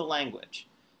attend to the language.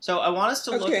 So I want us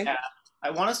to look at. I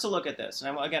want us to look at this,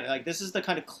 and again, like this is the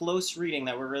kind of close reading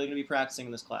that we're really going to be practicing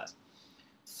in this class.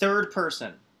 Third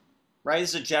person, right?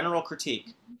 This is a general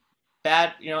critique.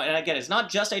 Bad, and again, it's not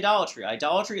just idolatry.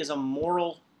 Idolatry is a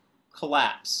moral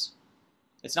collapse.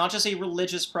 It's not just a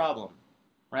religious problem,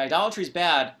 right? Idolatry is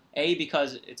bad,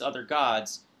 because it's other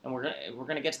gods, and we're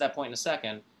gonna get to that point in a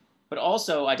second. But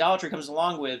also, idolatry comes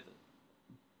along with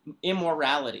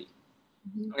immorality.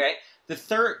 Mm-hmm. Okay,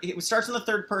 it starts in the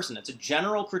third person. It's a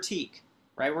general critique,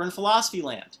 right? We're in philosophy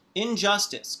land.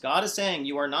 Injustice. God is saying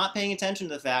you are not paying attention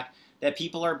to the fact that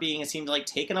people are being, it seems like,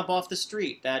 taken up off the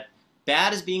street. That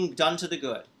bad is being done to the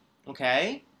good.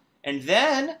 Okay, and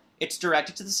then it's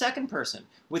directed to the second person.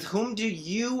 With whom do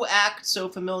you act so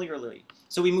familiarly?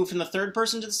 So we move from the third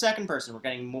person to the second person. We're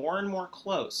getting more and more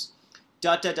close.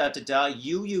 Da da da da da.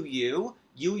 You.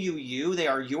 They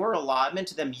are your allotment.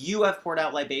 To them you have poured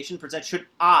out libation. Present should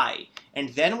I. And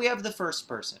then we have the first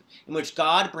person, in which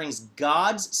God brings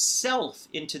God's self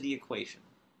into the equation.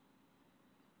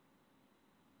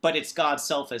 But it's God's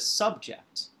self as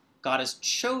subject. God has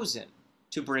chosen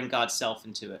to bring God's self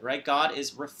into it, right? God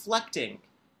is reflecting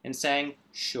and saying,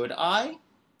 should I?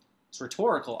 It's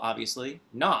rhetorical, obviously.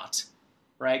 Not,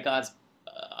 right? God's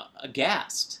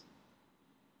aghast.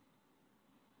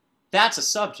 That's a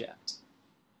subject.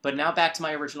 But now back to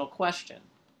my original question.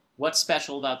 What's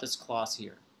special about this clause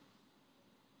here?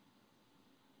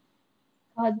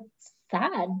 God's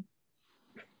sad.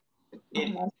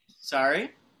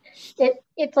 Sorry?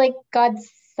 It's like God's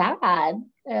sad.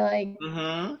 They're like...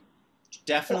 Mm-hmm.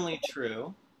 Definitely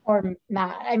true. Or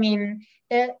mad. I mean,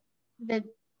 they're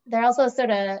also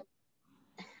sort of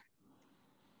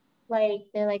like,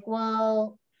 they're like,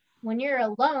 well, when you're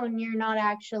alone, you're not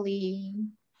actually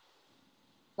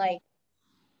like,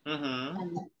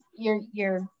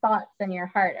 your thoughts and your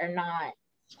heart are not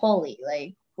holy.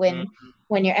 Like when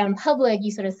you're in public,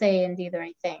 you sort of say and do the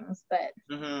right things, but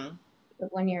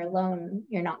when you're alone,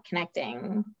 you're not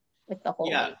connecting with the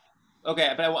holy. Yeah.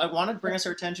 Okay, but I want to bring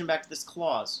our attention back to this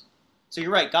clause. So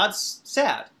you're right, God's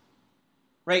sad,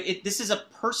 right? This is a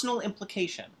personal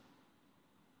implication.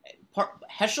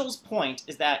 Heschel's point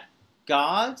is that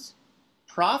God's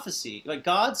prophecy, like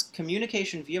God's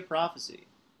communication via prophecy,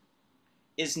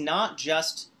 is not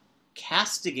just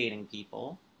castigating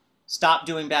people, stop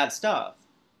doing bad stuff,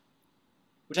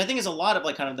 which I think is a lot of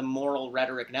like kind of the moral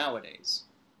rhetoric nowadays.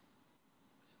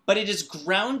 But it is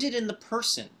grounded in the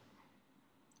person.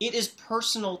 It is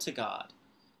personal to God,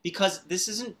 because this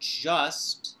isn't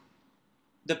just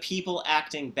the people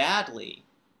acting badly.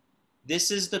 This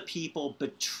is the people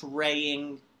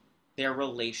betraying their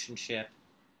relationship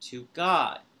to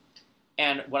God.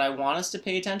 And what I want us to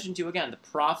pay attention to, again, the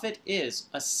prophet is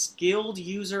a skilled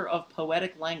user of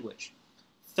poetic language.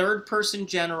 Third person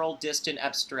general, distant,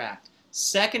 abstract.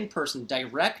 Second person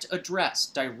direct address,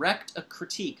 direct a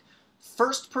critique.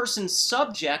 First person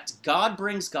subject, God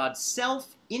brings God's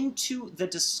self into the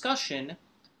discussion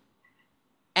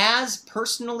as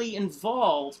personally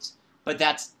involved, but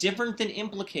that's different than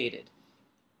implicated.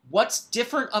 What's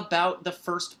different about the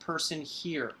first person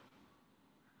here?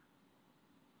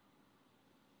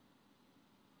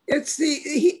 It's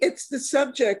the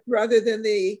subject rather than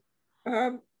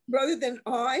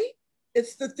I.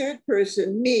 It's the third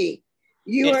person, me.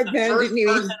 You It's are the first abandoning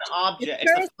person me. object.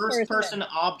 It's the first person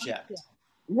object.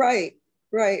 Right.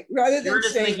 Rather Here than it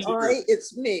is in the saying Hebrew. I,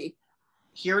 it's me.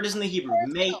 Here it is in the Hebrew.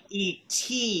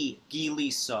 Me'iti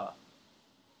gilisa.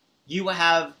 You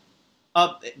have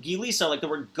gilisa, like the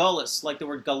word gullus, like the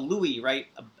word galui, right?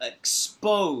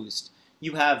 Exposed.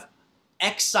 You have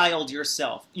exiled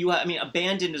yourself.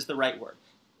 Abandoned is the right word.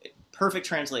 Perfect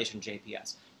translation,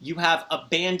 JPS. You have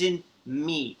abandoned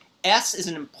me. S is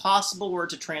an impossible word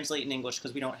to translate in English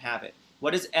because we don't have it.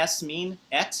 What does S mean?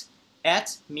 Et?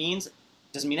 Et means,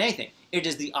 doesn't mean anything. It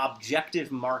is the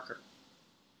objective marker.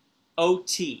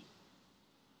 OT.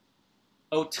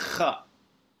 Otcha.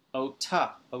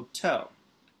 Ota. Oto.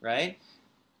 Right?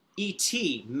 ET.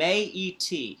 May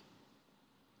ET.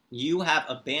 You have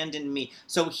abandoned me.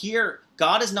 So here,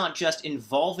 God is not just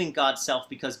involving God's self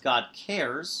because God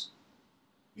cares.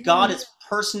 God is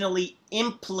personally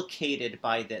implicated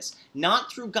by this. Not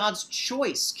through God's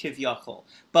choice, kivyachol,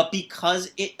 but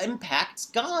because it impacts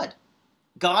God.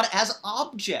 God as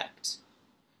object.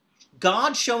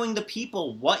 God showing the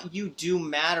people what you do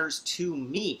matters to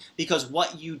me because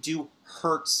what you do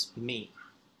hurts me.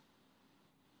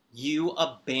 You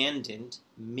abandoned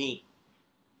me.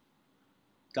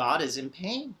 God is in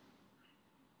pain.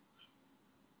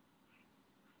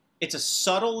 It's a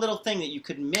subtle little thing that you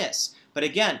could miss. But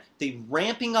again, the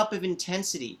ramping up of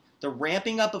intensity, the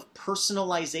ramping up of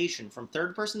personalization from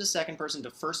third person to second person to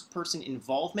first person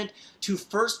involvement to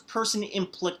first person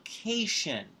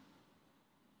implication.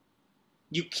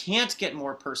 You can't get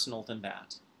more personal than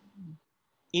that.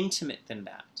 Intimate than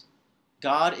that.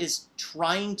 God is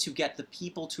trying to get the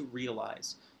people to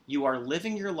realize you are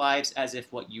living your lives as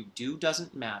if what you do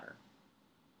doesn't matter.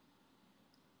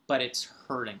 But it's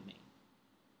hurting me.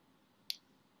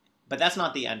 But that's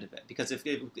not the end of it, because if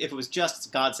it was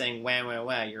just God saying, wah, wah,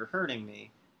 wah, you're hurting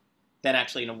me, then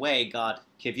actually in a way, God,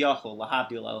 kivyachol,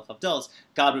 lahavdil elef avdils,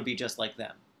 God would be just like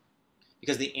them.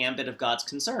 Because the ambit of God's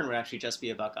concern would actually just be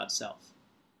about God's self.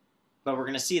 But we're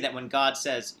going to see that when God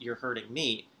says, you're hurting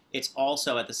me, it's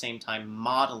also at the same time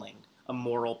modeling a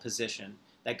moral position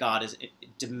that God is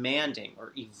demanding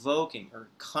or evoking or,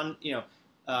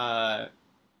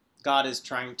 God is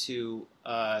trying to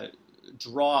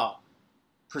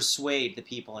persuade the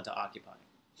people into occupying.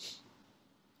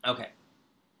 Okay.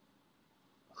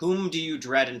 Whom do you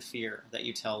dread and fear that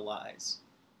you tell lies?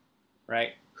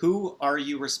 Right? Who are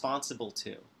you responsible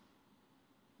to?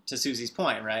 To Susie's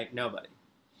point, right? Nobody.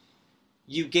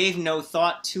 You gave no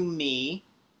thought to me,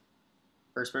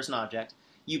 first person object.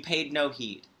 You paid no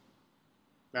heed.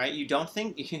 Right?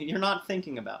 You're not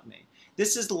thinking about me.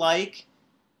 This is like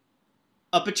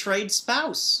a betrayed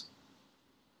spouse.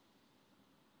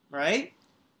 Right?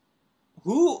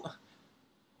 Who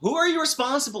are you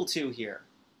responsible to here?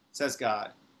 Says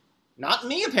God. Not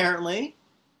me, apparently.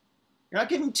 You're not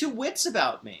giving two wits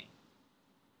about me.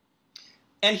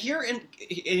 And here, and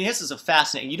this is a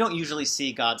fascinating, you don't usually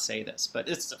see God say this, but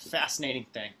it's a fascinating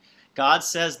thing. God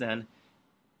says then,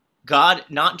 God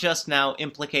not just now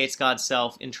implicates God's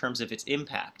self in terms of its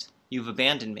impact. You've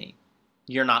abandoned me.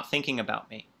 You're not thinking about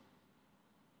me.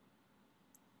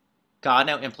 God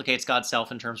now implicates God's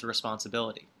self in terms of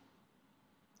responsibility.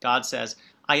 God says,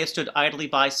 I have stood idly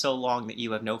by so long that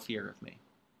you have no fear of me.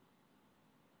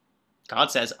 God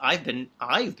says, I've been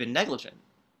negligent.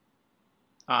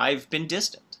 I've been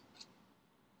distant.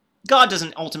 God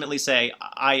doesn't ultimately say,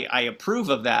 I approve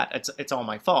of that. It's all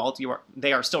my fault.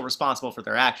 They are still responsible for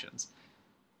their actions.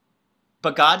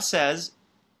 But God says,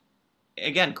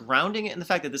 again, grounding it in the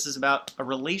fact that this is about a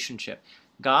relationship.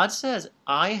 God says,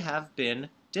 I have been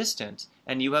distant,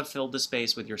 and you have filled the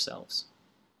space with yourselves.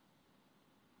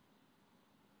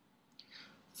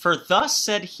 For thus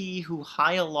said he who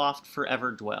high aloft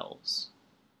forever dwells.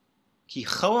 Ki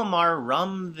choamar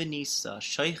ram v'nisa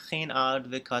sheichen ad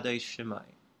v'kadesh shemai.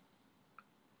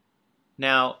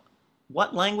 Now,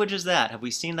 what language is that? Have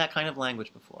we seen that kind of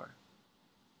language before?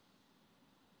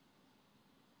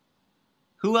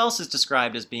 Who else is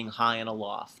described as being high and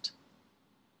aloft?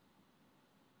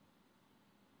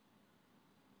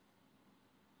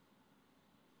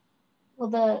 Well,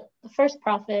 the first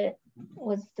prophet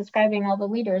was describing all the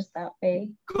leaders that way.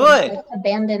 Good. Like,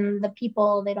 abandon the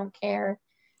people, they don't care.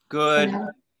 Good.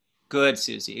 Good,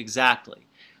 Susie, exactly.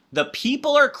 The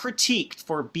people are critiqued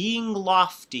for being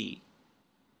lofty,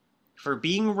 for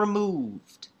being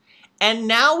removed. And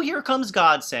now here comes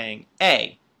God saying,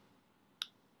 A,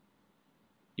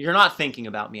 you're not thinking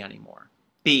about me anymore.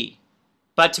 B.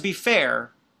 But to be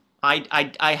fair,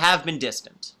 I have been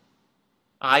distant.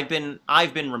 I've been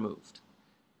removed.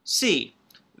 C.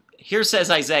 Here says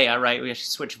Isaiah, right? We actually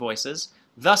switch voices.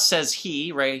 Thus says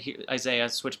he, right? Here, Isaiah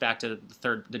switched back to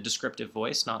the descriptive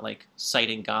voice, not like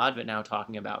citing God, but now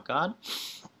talking about God.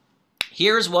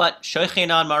 Here's what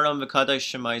Shochenan Marom V'Kadosh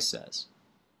Shemai says.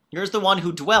 Here's the one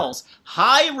who dwells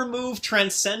high, removed,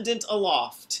 transcendent,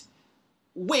 aloft.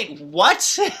 Wait,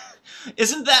 what?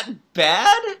 Isn't that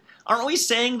bad? Aren't we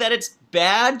saying that it's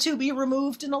bad to be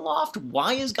removed and aloft?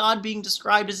 Why is God being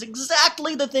described as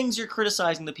exactly the things you're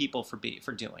criticizing the people for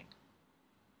doing?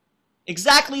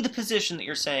 Exactly the position that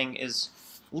you're saying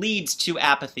leads to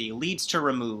apathy, leads to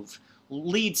remove,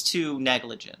 leads to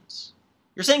negligence.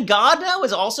 You're saying God now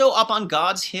is also up on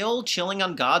God's hill, chilling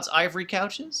on God's ivory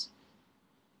couches?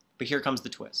 But here comes the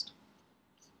twist.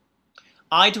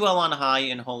 I dwell on high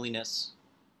in holiness,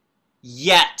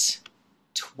 yet,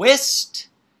 twist,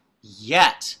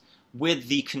 yet, with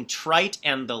the contrite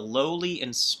and the lowly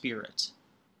in spirit,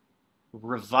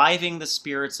 reviving the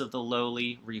spirits of the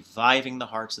lowly, reviving the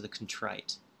hearts of the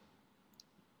contrite.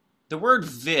 The word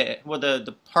vi, well,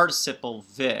 the participle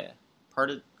vi,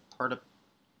 participle?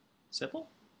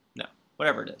 No,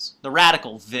 whatever it is. The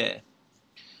radical vi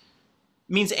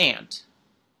means and,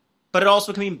 but it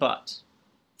also can mean but,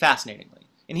 fascinatingly.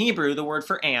 In Hebrew, the word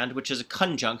for and, which is a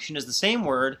conjunction, is the same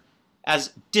word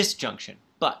as disjunction,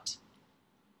 but.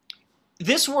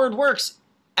 This word works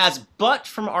as but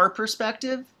from our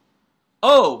perspective.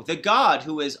 Oh, the God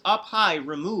who is up high,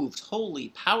 removed, holy,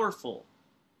 powerful,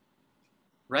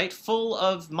 right? Full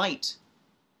of might.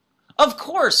 Of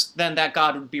course, then that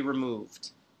God would be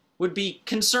removed. Would be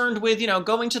concerned with,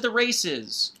 going to the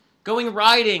races, going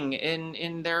riding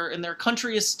in their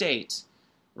country estate,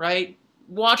 right?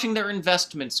 Watching their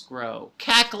investments grow,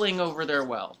 cackling over their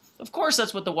wealth. Of course,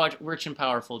 that's what the rich and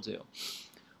powerful do.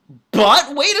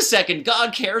 But wait a second,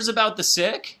 God cares about the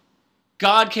sick?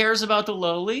 God cares about the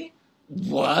lowly?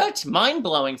 What?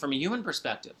 Mind-blowing from a human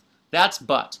perspective. That's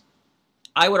but.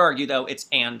 I would argue, though, it's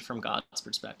and from God's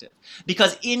perspective.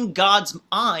 Because in God's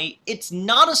eye, it's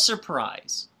not a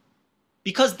surprise.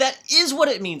 Because that is what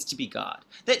it means to be God.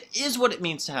 That is what it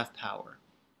means to have power.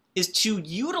 Is to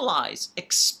utilize,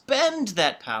 expend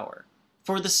that power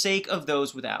for the sake of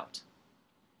those without.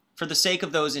 For the sake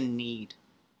of those in need.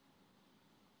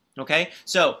 Okay?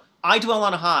 So, I dwell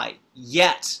on high,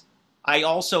 yet I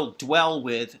also dwell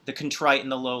with the contrite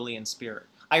and the lowly in spirit.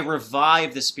 I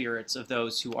revive the spirits of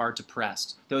those who are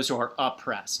depressed, those who are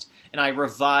oppressed. And I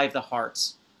revive the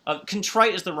hearts.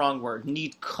 Contrite is the wrong word.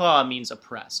 Nidka means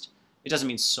oppressed. It doesn't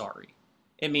mean sorry.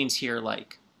 It means here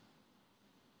like,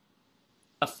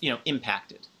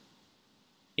 impacted,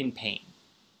 in pain.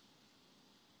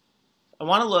 I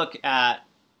want to look at,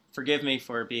 forgive me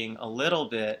for being a little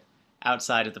bit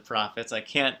outside of the prophets. I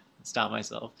can't stop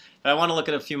myself. But I want to look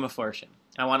at a few maforshim.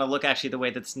 I want to look actually the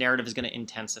way that this narrative is going to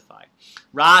intensify.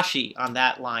 Rashi on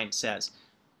that line says,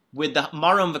 with the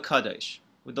marom v'kadosh,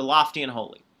 with the lofty and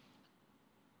holy,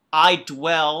 I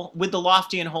dwell, with the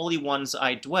lofty and holy ones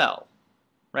I dwell.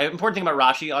 Right? Important thing about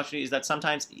Rashi actually is that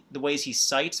sometimes the ways he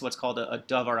cites what's called a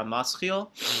davar amaschil,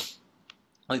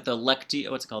 like the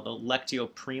lectio, what's it called, the lectio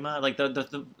prima, like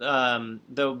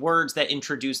the words that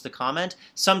introduce the comment.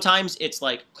 Sometimes it's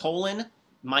like colon,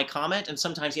 my comment, and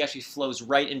sometimes he actually flows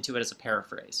right into it as a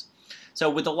paraphrase. So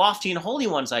with the lofty and holy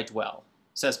ones I dwell,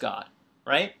 says God,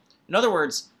 right? In other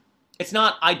words, it's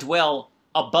not I dwell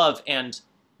above and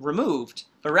removed,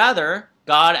 but rather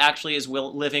God actually is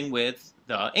living with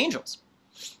the angels.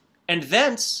 And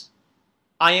thence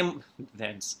I am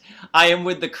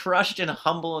with the crushed and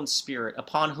humble in spirit,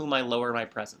 upon whom I lower my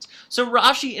presence. So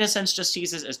Rashi, in a sense, just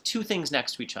sees this as two things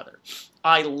next to each other.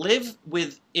 I live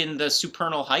in the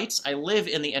supernal heights. I live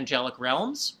in the angelic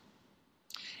realms.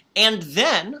 And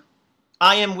then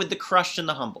I am with the crushed and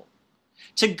the humble.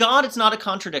 To God, it's not a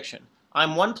contradiction.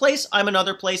 I'm one place, I'm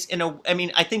another place.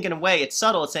 I think in a way it's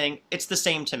subtle. It's saying it's the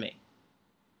same to me.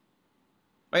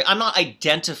 Right? I'm not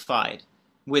identified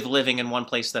with living in one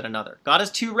place than another. God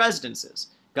has two residences.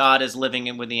 God is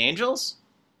living with the angels,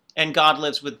 and God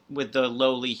lives with the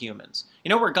lowly humans. You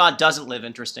know where God doesn't live,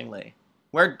 interestingly?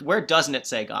 Where doesn't it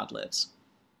say God lives?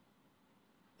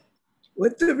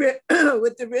 With the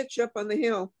rich up on the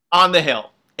hill. On the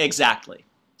hill, exactly.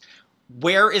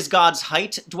 Where is God's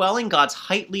height dwelling? God's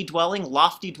heightly dwelling,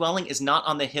 lofty dwelling, is not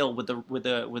on the hill with the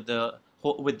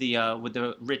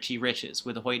richy riches,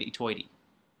 with the hoity-toity.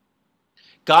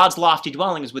 God's lofty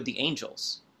dwelling is with the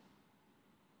angels.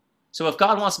 So if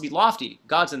God wants to be lofty,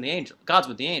 God's with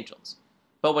the angels.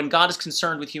 But when God is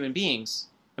concerned with human beings,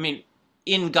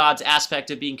 in God's aspect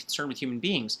of being concerned with human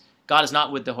beings, God is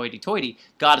not with the hoity-toity.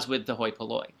 God is with the hoi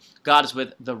polloi. God is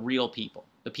with the real people,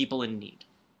 the people in need,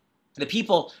 the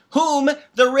people whom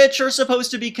the rich are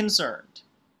supposed to be concerned.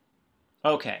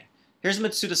 Okay, here's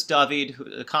Metzudas David,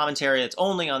 a commentary that's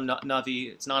only on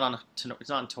Navi. It's not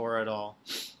on Torah at all.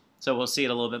 So we'll see it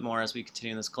a little bit more as we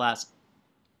continue in this class.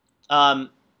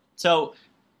 So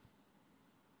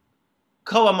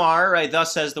Koamar, right?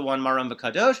 Thus says the one Maram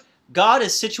B'Kadosh. God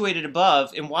is situated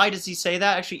above, and why does he say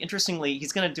that? Actually, interestingly,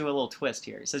 he's going to do a little twist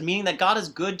here. He says, meaning that God is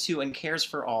good to and cares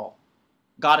for all.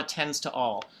 God attends to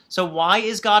all. So why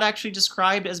is God actually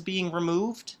described as being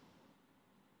removed?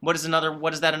 What is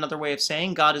that another way of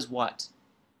saying? God is what?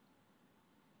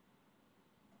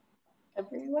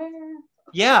 Everywhere.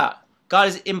 Yeah, God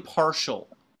is impartial.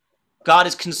 God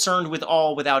is concerned with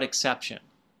all without exception.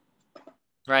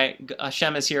 Right?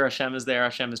 Hashem is here, Hashem is there,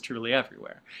 Hashem is truly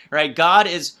everywhere. Right? God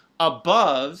is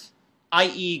above,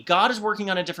 i.e., God is working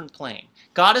on a different plane.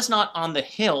 God is not on the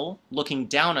hill looking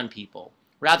down on people.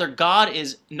 Rather, God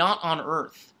is not on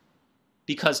earth,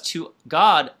 because to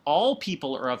God, all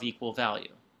people are of equal value,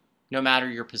 no matter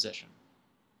your position.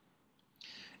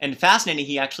 And fascinating,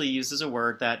 he actually uses a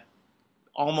word that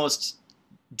almost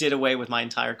did away with my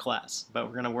entire class, but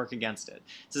we're going to work against it.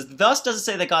 It says, thus does it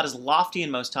say that God is lofty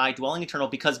and most high, dwelling eternal,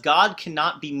 because God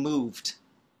cannot be moved.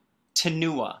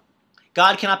 Tenua.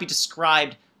 God cannot be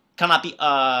described, cannot be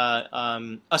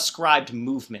ascribed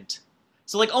movement.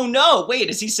 So like, oh no, wait,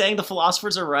 is he saying the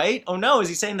philosophers are right? Oh no, is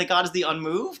he saying that God is the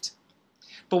unmoved?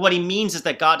 But what he means is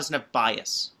that God doesn't have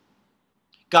bias.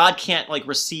 God can't like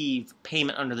receive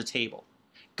payment under the table.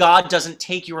 God doesn't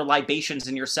take your libations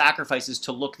and your sacrifices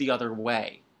to look the other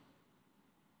way.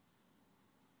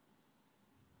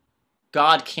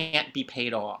 God can't be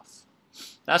paid off.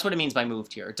 That's what it means by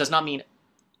moved here. It does not mean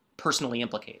personally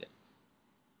implicated.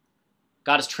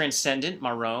 God is transcendent,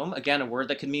 marom, again, a word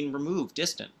that could mean removed,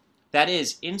 distant. That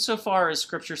is, insofar as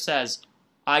Scripture says,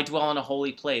 I dwell in a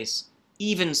holy place,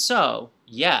 even so,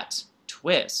 yet,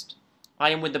 twist,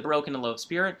 I am with the broken and low of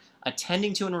spirit,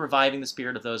 attending to and reviving the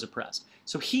spirit of those oppressed.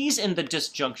 So he's in the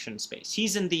disjunction space.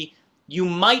 He's in the, you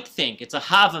might think, it's a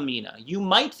havamina. You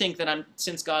might think that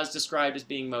since God is described as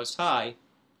being most high,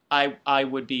 I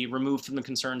would be removed from the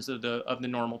concerns of the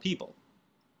normal people.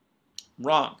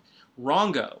 Wrong.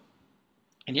 Wrongo.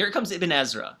 And here comes Ibn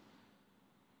Ezra,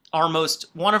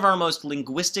 one of our most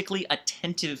linguistically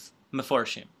attentive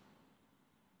meforshim.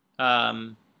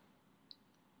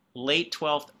 Late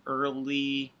 11th,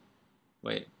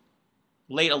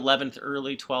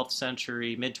 early 12th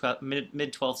century, mid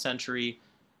 12th century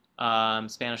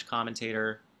Spanish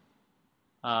commentator,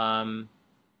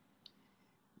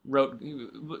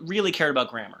 really cared about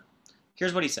grammar.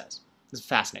 Here's what he says. This is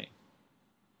fascinating.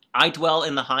 I dwell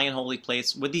in the high and holy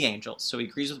place with the angels. So he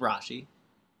agrees with Rashi.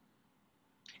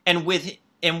 And with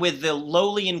the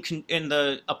lowly and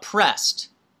the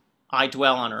oppressed, I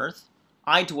dwell on earth.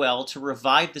 I dwell to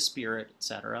revive the spirit,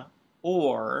 etc.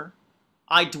 Or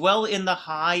I dwell in the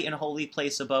high and holy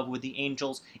place above with the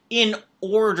angels in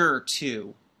order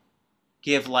to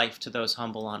give life to those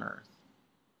humble on earth.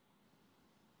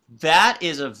 That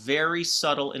is a very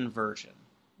subtle inversion.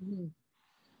 Mm-hmm.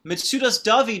 Metzudas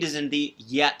David is in the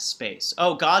yet space.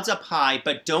 Oh, God's up high,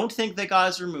 but don't think that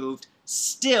God is removed.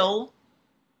 Still,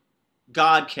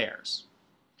 God cares.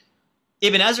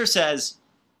 Ibn Ezra says,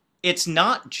 it's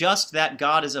not just that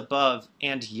God is above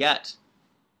and yet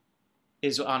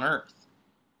is on earth,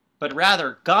 but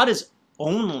rather God is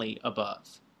only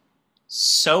above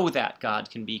so that God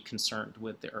can be concerned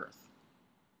with the earth.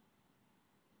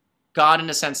 God, in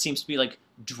a sense, seems to be like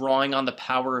drawing on the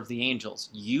power of the angels,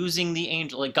 using the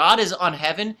angel. Like God is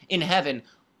in heaven,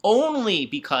 only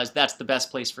because that's the best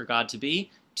place for God to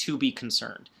be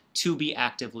concerned, to be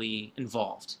actively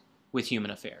involved with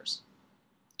human affairs.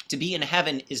 To be in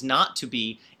heaven is not to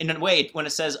be, in a way, when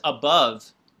it says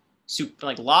above,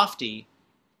 like lofty,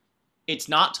 it's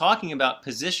not talking about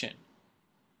position.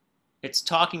 It's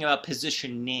talking about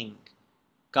positioning.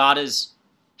 God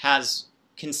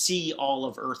can see all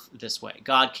of earth this way.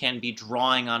 God can be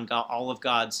drawing on all of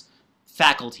God's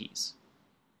faculties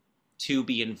to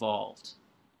be involved,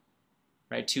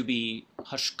 right? To be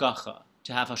hashgacha,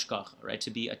 to have hashgacha, right?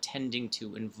 To be attending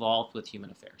to, involved with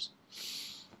human affairs.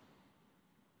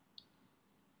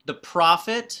 The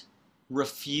prophet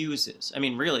refuses,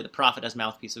 really the prophet as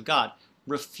mouthpiece of God,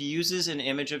 refuses an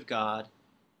image of God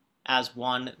as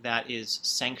one that is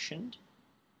sanctioned,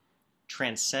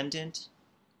 transcendent,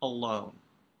 alone.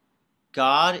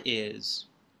 God is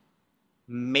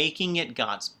making it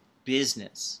God's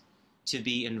business to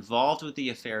be involved with the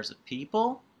affairs of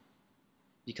people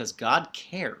because God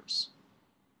cares.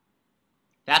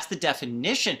 That's the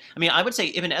definition. I mean, I would say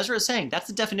Ibn Ezra is saying that's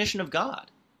the definition of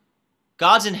God.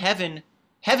 God's in heaven.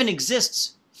 Heaven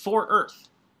exists for earth.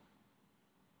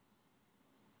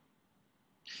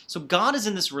 So God is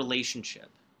in this relationship.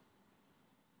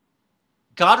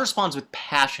 God responds with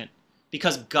passion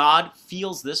because God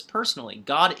feels this personally.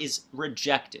 God is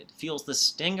rejected, feels the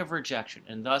sting of rejection,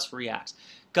 and thus reacts.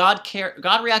 God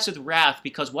reacts with wrath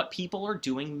because what people are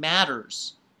doing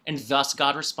matters, and thus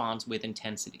God responds with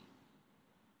intensity.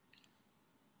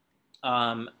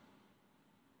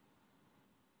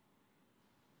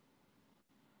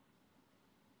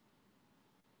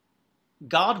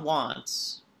 God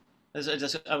wants,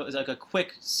 just like a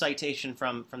quick citation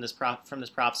from this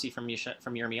prophecy from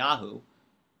Yirmiyahu,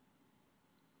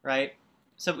 right?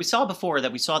 So we saw before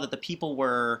that the people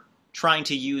were trying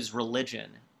to use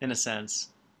religion, in a sense,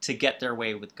 to get their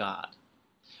way with God.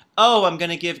 Oh, I'm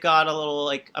going to give God a little,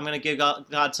 I'm going to give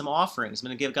God some offerings. I'm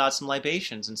going to give God some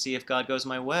libations and see if God goes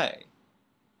my way.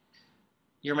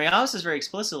 Yirmiyahu says very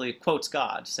explicitly, quotes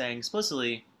God, saying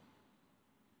explicitly,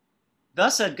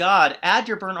 "Thus said God, add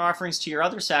your burnt offerings to your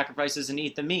other sacrifices and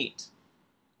eat the meat.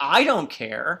 I don't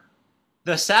care.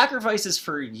 The sacrifice is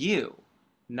for you,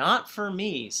 not for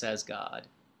me, says God.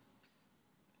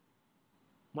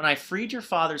 When I freed your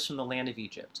fathers from the land of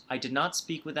Egypt, I did not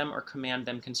speak with them or command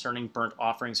them concerning burnt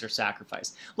offerings or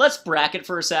sacrifice." Let's bracket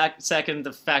for a second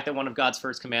the fact that one of God's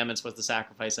first commandments was the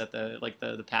sacrifice at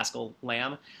the Paschal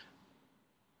lamb.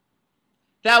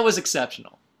 That was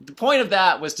exceptional. The point of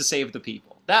that was to save the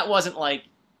people. That wasn't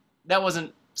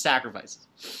sacrifices.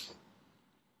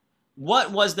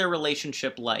 What was their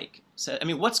relationship like? I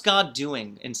mean, what's God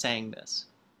doing in saying this?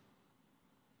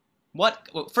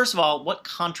 First of all, what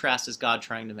contrast is God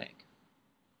trying to make?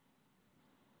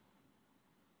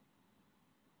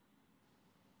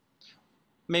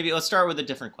 Maybe let's start with a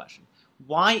different question.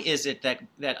 Why is it that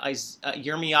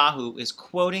Yirmiyahu is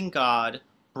quoting God,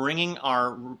 bringing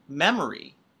our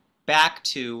memory back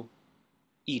to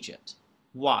Egypt?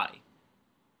 Why?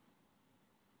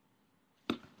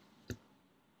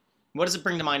 What does it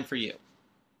bring to mind for you?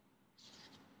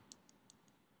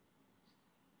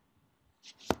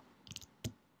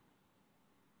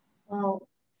 Well,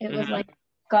 it was like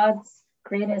God's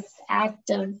greatest act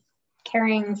of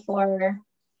caring for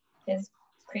his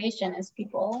creation, his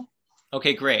people.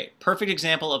 Okay, great. Perfect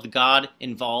example of God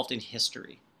involved in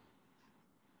history.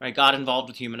 Right? God involved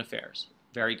with human affairs.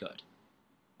 Very good.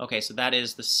 Okay, so that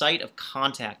is the site of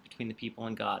contact between the people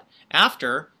and God.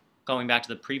 After, going back to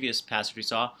the previous passage we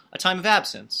saw, a time of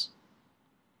absence.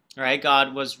 All right,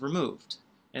 God was removed.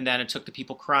 And then it took the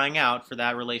people crying out for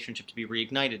that relationship to be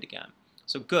reignited again.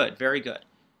 So good, very good.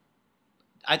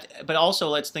 But also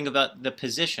let's think about the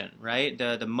position, right?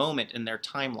 The moment in their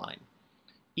timeline.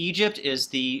 Egypt is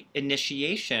the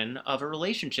initiation of a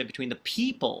relationship between the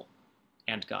people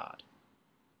and God.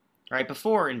 Right?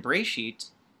 Before, in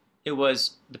Bereshit, it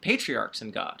was the patriarchs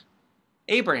and God.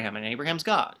 Abraham and Abraham's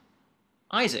God.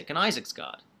 Isaac and Isaac's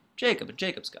God. Jacob and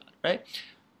Jacob's God, right?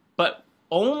 But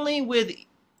only with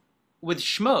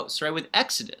Shmos, right? With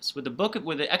Exodus, with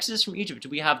the Exodus from Egypt, do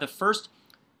we have the first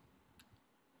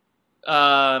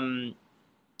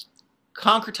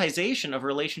concretization of a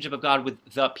relationship of God with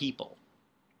the people.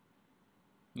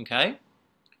 Okay?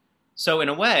 So in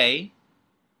a way,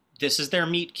 this is their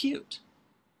meet cute.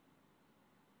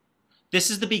 This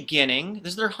is the beginning.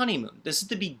 This is their honeymoon. This is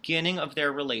the beginning of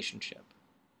their relationship.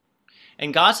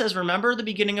 And God says, remember the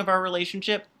beginning of our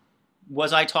relationship?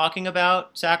 Was I talking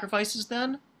about sacrifices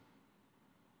then?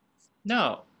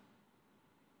 No.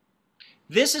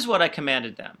 This is what I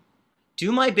commanded them.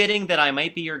 Do my bidding that I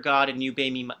might be your God and you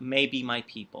may be my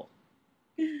people.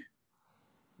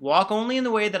 Walk only in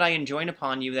the way that I enjoin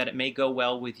upon you that it may go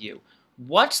well with you.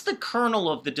 What's the kernel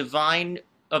of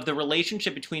the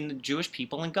relationship between the Jewish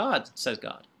people and God, says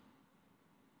God?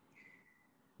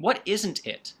 What isn't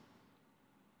it?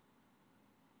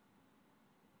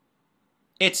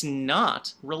 It's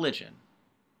not religion.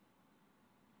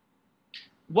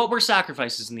 What were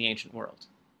sacrifices in the ancient world?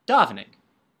 Davening,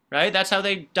 right? That's how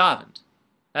they davened.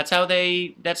 That's how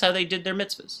they did their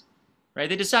mitzvahs, right?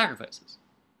 They did sacrifices.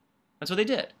 That's what they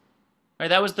did, right?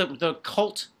 That was the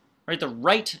cult, right? The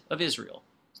rite of Israel.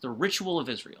 It's the ritual of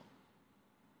Israel.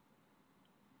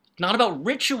 Not about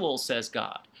ritual, says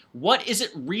God. What is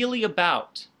it really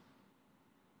about?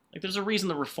 Like, there's a reason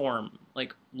the Reform,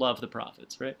 love the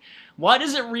prophets, right? What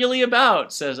is it really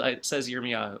about, says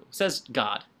Yirmiyahu, says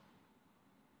God.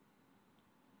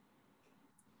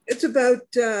 It's about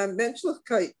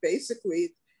Menschlichkeit,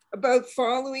 basically, about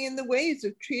following in the ways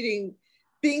of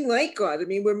being like God. I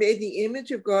mean, we're made in the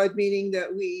image of God, meaning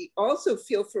that we also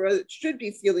should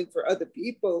be feeling for other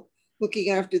people,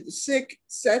 looking after the sick,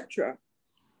 etc.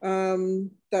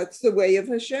 That's the way of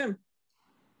Hashem.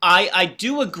 I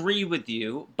do agree with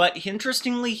you, but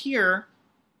interestingly here,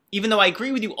 even though I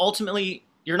agree with you, ultimately,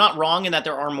 you're not wrong in that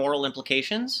there are moral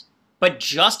implications, but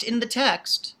just in the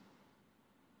text,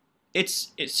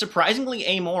 it's surprisingly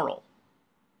amoral.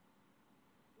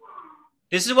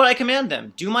 This is what I command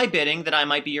them. Do my bidding, that I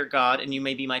might be your God, and you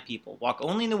may be my people. Walk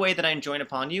only in the way that I enjoin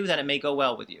upon you, that it may go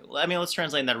well with you. I mean, let's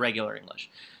translate in that regular English.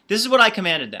 This is what I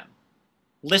commanded them.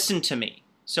 Listen to me,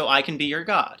 so I can be your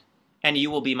God, and you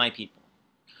will be my people.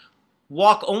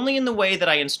 Walk only in the way that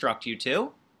I instruct you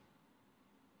to,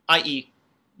 i.e.,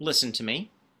 listen to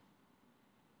me,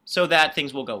 so that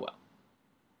things will go well.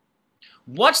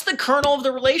 What's the kernel of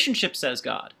the relationship, says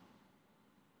God?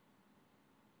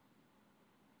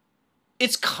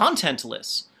 It's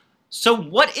contentless. So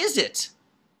what is it?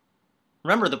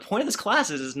 Remember, the point of this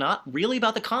class is not really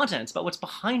about the content, it's about what's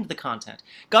behind the content.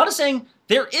 God is saying,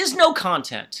 there is no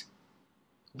content.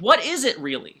 What is it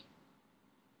really?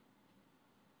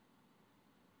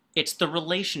 It's the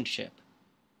relationship.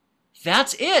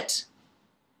 That's it.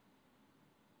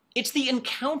 It's the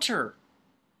encounter.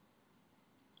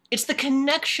 It's the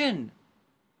connection.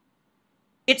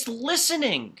 It's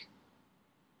listening.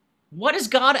 What is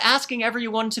God asking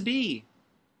everyone to be?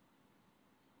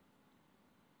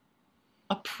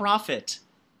 A prophet.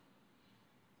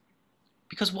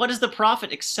 Because what is the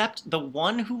prophet except the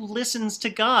one who listens to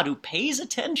God, who pays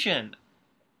attention?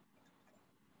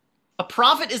 A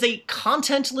prophet is a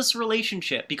contentless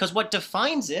relationship, because what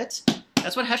defines it,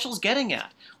 that's what Heschel's getting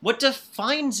at. What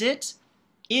defines it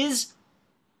is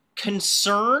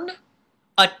concern,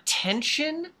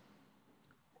 attention,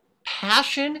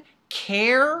 passion,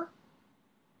 care.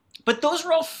 But those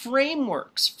are all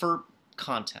frameworks for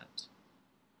content.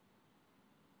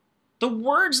 The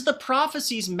words, the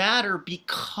prophecies matter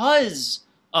because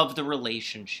of the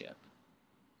relationship.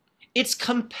 It's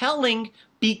compelling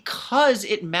because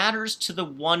it matters to the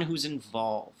one who's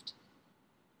involved.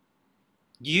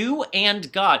 You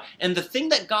and God. And the thing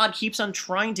that God keeps on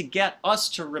trying to get us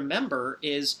to remember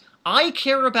is, I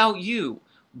care about you.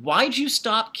 Why'd you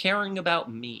stop caring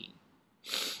about me?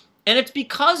 And it's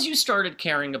because you started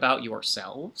caring about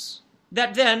yourselves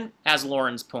that then, as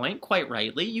Lauren's point, quite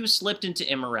rightly, you slipped into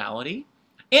immorality.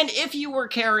 And if you were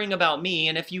caring about me,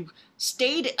 and if you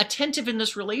stayed attentive in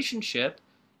this relationship,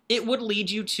 it would lead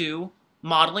you to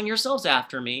modeling yourselves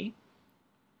after me,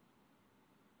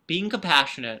 being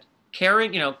compassionate,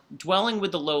 caring, dwelling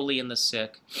with the lowly and the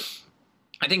sick.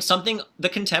 I think something the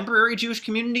contemporary Jewish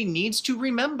community needs to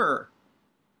remember.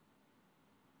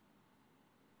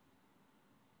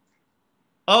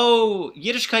 Oh,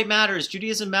 Yiddishkeit matters,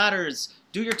 Judaism matters,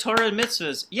 do your Torah and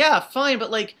mitzvahs. Yeah, fine,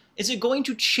 but is it going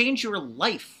to change your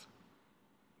life?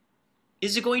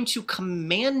 Is it going to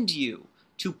command you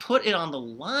to put it on the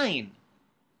line?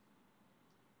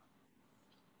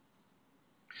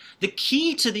 The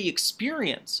key to the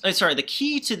experience, the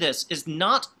key to this is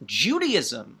not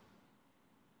Judaism,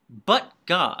 but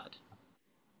God.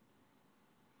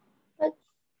 But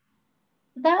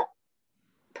that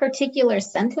particular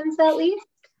sentence, at least,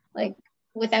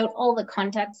 without all the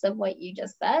context of what you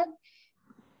just said,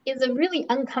 is a really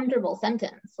uncomfortable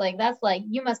sentence. That's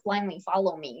you must blindly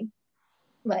follow me.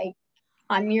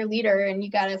 I'm your leader and you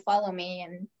gotta follow me.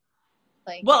 And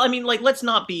well, I mean, let's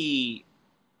not be,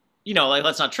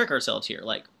 let's not trick ourselves here.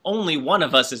 Only one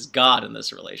of us is God in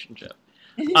this relationship.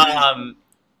 And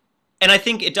I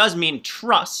think it does mean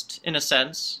trust in a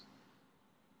sense.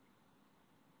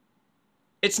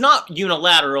 It's not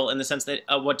unilateral in the sense that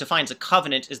what defines a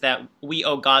covenant is that we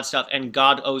owe God stuff and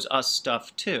God owes us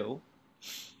stuff too.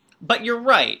 But you're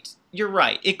right. You're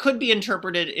right. It could be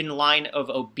interpreted in line of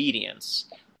obedience.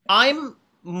 I'm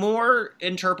more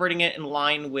interpreting it in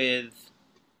line with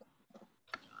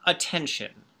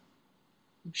attention.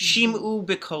 Shim'u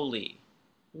bikoli.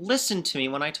 Listen to me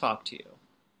when I talk to you.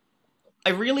 I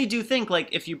really do think,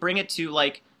 if you bring it to,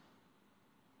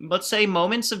 let's say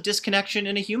moments of disconnection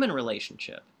in a human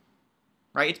relationship,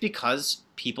 right? It's because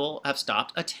people have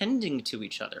stopped attending to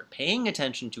each other, paying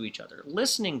attention to each other,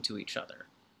 listening to each other.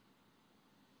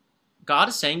 God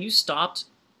is saying you stopped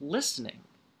listening.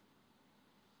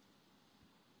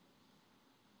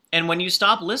 And when you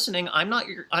stop listening, I'm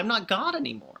not God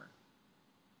anymore.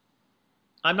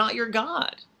 I'm not your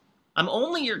God. I'm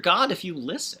only your God if you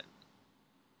listen.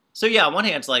 So yeah, on one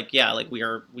hand, it's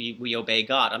we obey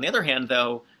God. On the other hand,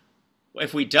 though,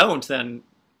 if we don't, then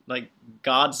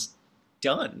God's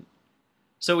done.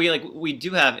 So we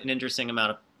do have an interesting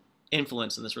amount of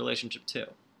influence in this relationship too.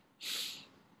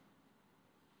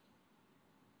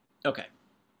 Okay.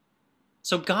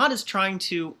 So God is trying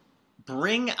to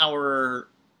bring our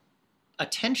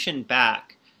attention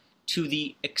back to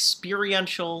the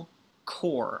experiential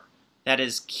core that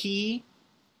is key,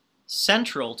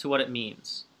 central to what it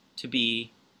means to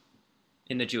be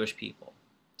in the Jewish people,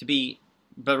 to be,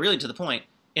 but really to the point,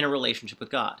 in a relationship with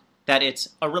God, that it's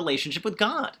a relationship with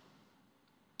God,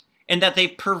 and that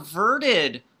they've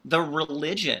perverted the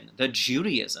religion, the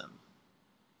Judaism,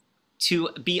 to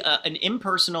be an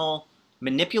impersonal,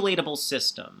 manipulatable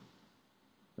system,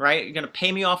 right? You're going to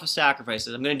pay me off of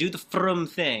sacrifices. I'm going to do the frum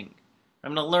thing.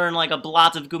 I'm going to learn like a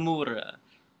blot of Gemura.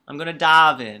 I'm going to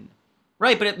daven.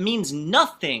 Right, but it means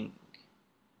nothing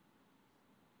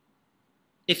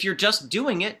if you're just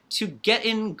doing it to get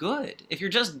in good. If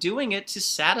you're just doing it to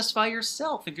satisfy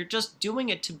yourself. If you're just doing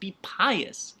it to be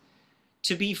pious.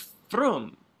 To be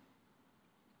frum.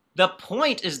 The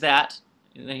point is that,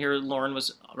 and here Lauren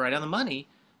was right on the money,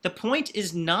 the point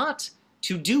is not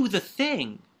to do the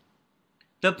thing.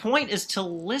 The point is to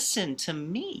listen to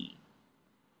me.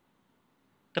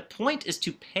 The point is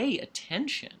to pay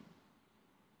attention.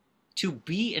 To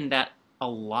be in that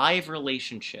alive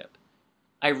relationship.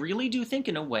 I really do think,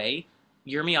 in a way,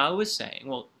 Yirmiyahu is saying,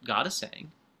 well, God is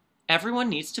saying, everyone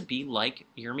needs to be like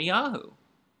Yirmiyahu.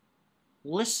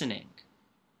 Listening.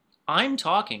 I'm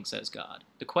talking, says God.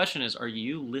 The question is, are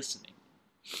you listening?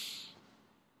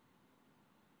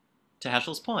 To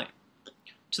Heschel's point.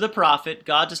 To the prophet,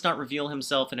 God does not reveal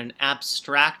himself in an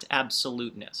abstract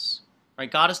absoluteness. Right?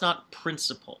 God is not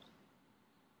principle,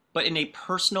 but in a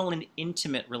personal and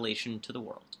intimate relation to the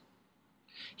world.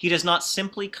 He does not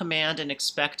simply command and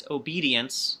expect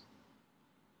obedience,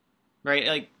 right?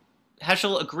 Like,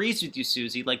 Heschel agrees with you,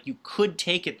 Susie, like you could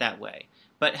take it that way,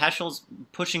 but Heschel's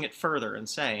pushing it further and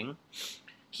saying,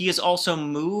 he is also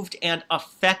moved and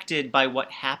affected by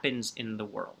what happens in the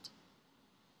world.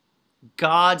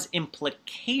 God's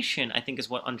implication, I think, is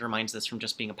what undermines this from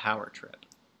just being a power trip,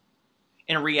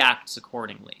 and reacts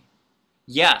accordingly.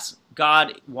 Yes,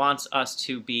 God wants us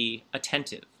to be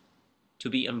attentive, to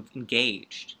be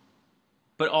engaged.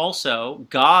 But also,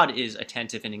 God is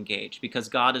attentive and engaged because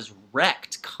God is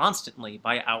wrecked constantly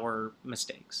by our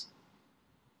mistakes,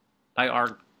 by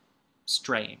our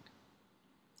straying.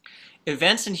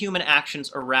 Events and human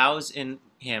actions arouse in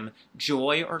him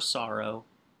joy or sorrow,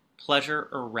 pleasure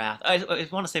or wrath. I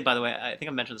want to say, by the way, I think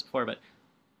I've mentioned this before, but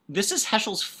this is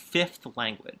Heschel's 5th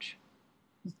language.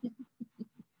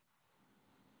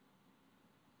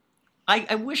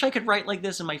 I wish I could write like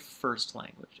this in my 1st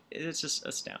language. It's just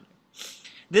astounding.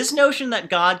 This notion that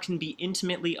God can be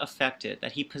intimately affected,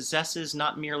 that he possesses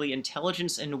not merely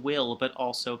intelligence and will, but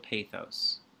also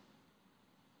pathos.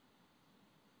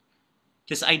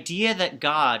 This idea that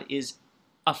God is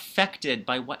affected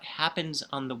by what happens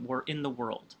in the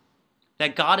world.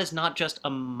 That God is not just a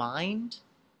mind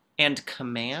and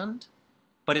command,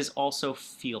 but is also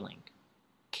feeling,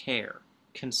 care,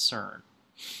 concern.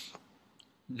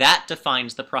 That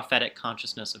defines the prophetic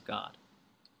consciousness of God,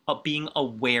 of being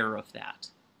aware of that.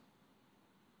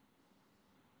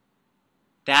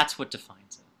 That's what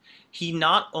defines it. He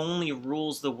not only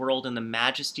rules the world in the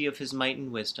majesty of his might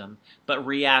and wisdom, but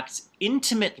reacts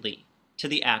intimately to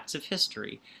the acts of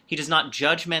history. He does not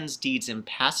judge men's deeds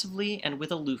impassively and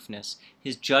with aloofness.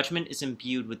 His judgment is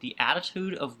imbued with the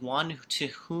attitude of one to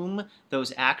whom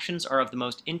those actions are of the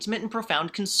most intimate and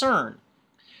profound concern.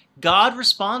 God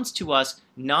responds to us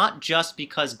not just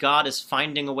because God is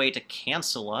finding a way to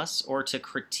cancel us or to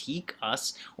critique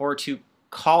us or to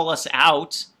call us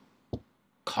out,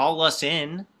 call us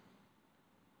in.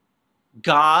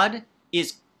 God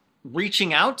is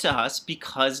reaching out to us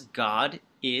because God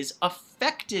is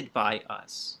affected by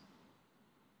us.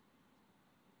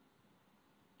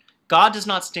 God does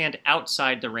not stand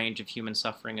outside the range of human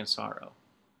suffering and sorrow.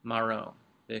 Marom,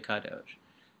 v'kadosh.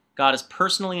 God is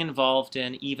personally involved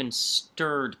in, even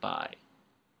stirred by,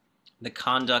 the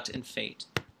conduct and fate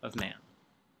of man.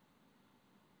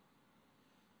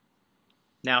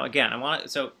 Now, again,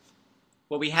 so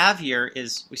what we have here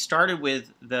is we started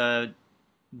with the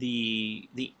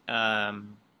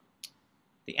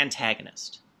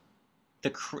antagonist,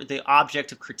 the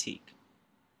object of critique,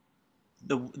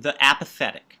 the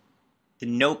apathetic, the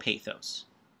no pathos,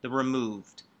 the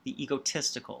removed, the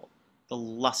egotistical, the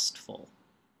lustful.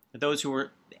 Those who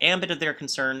are, the ambit of their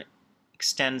concern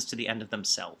extends to the end of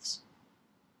themselves.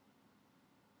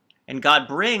 And God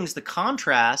brings the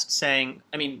contrast, saying,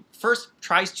 first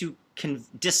tries to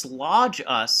dislodge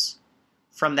us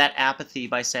from that apathy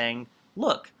by saying,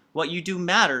 look, what you do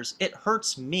matters. It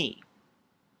hurts me.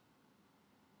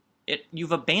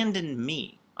 You've abandoned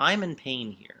me. I'm in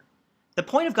pain here. The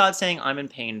point of God saying I'm in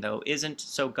pain, though, isn't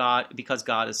because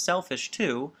God is selfish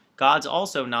too. God's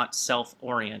also not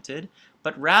self-oriented,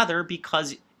 but rather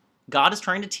because God is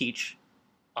trying to teach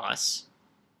us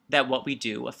that what we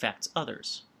do affects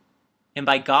others. And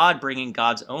by God bringing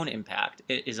God's own impact,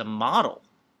 it is a model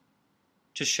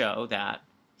to show that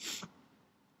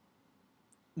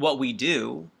what we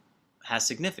do has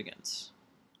significance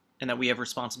and that we have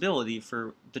responsibility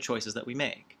for the choices that we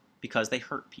make because they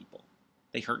hurt people.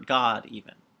 They hurt God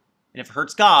even. And if it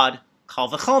hurts God,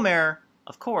 kal v'chomer,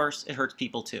 of course, it hurts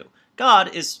people too.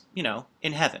 God is,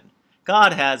 in heaven.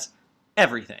 God has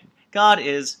everything. God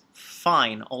is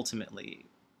fine ultimately,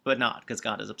 but not because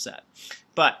God is upset.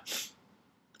 But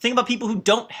think about people who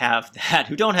don't have that,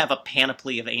 who don't have a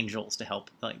panoply of angels to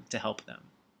help them,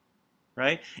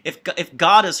 right? If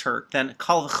God is hurt, then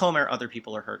kal v'chomer, other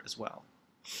people are hurt as well.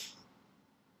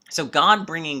 So God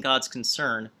bringing God's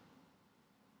concern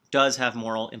does have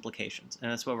moral implications,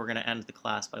 and that's what we're going to end the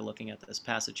class by looking at this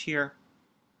passage here.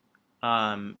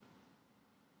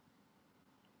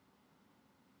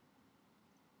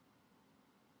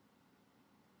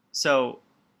 So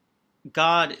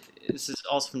God, this is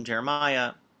also from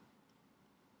Jeremiah.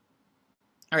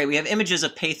 All right, we have images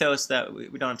of pathos that we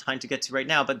don't have time to get to right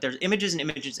now, but there's images and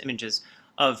images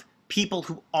of people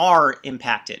who are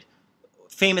impacted.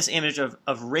 Famous image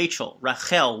of Rachel,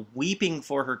 weeping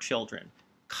for her children.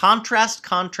 Contrast,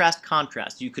 contrast,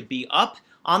 contrast. You could be up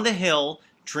on the hill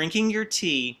drinking your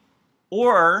tea,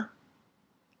 or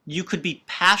you could be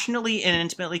passionately and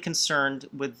intimately concerned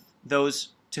with those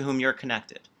to whom you're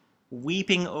connected,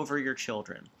 weeping over your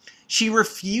children. She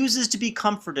refuses to be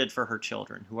comforted for her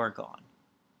children who are gone.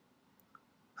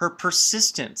 Her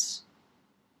persistence.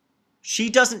 She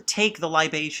doesn't take the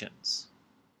libations.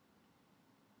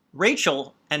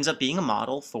 Rachel ends up being a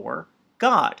model for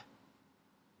God.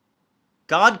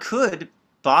 God could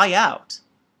buy out.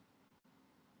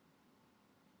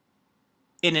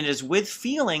 And it is with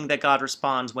feeling that God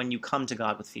responds when you come to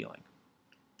God with feeling.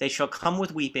 They shall come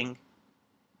with weeping,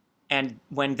 and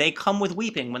when they come with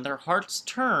weeping, when their hearts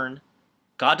turn,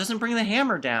 God doesn't bring the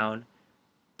hammer down,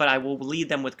 but I will lead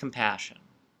them with compassion.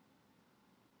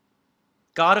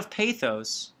 God of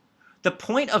pathos, the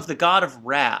point of the God of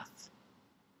wrath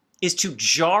is to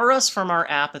jar us from our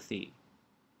apathy,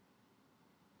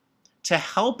 to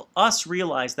help us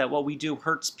realize that what we do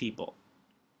hurts people.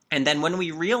 And then when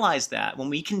we realize that, when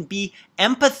we can be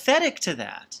empathetic to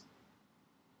that,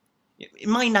 in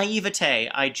my naivete,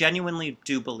 I genuinely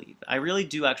do believe, I really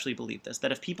do actually believe this,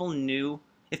 that if people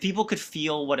could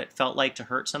feel what it felt like to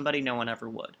hurt somebody, no one ever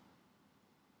would.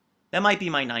 That might be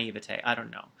my naivete, I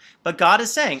don't know. But God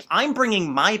is saying, I'm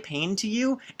bringing my pain to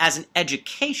you as an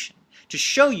education to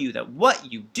show you that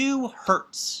what you do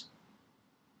hurts.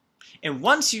 And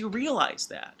once you realize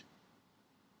that,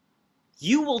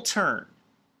 you will turn,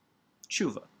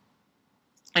 tshuva.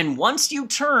 And once you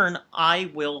turn,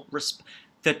 I will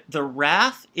the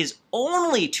wrath is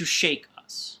only to shake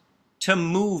us, to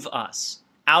move us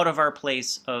out of our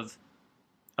place of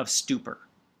stupor,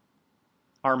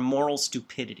 our moral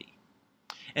stupidity,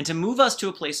 and to move us to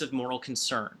a place of moral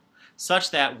concern,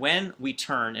 such that when we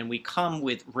turn and we come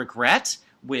with regret,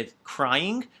 with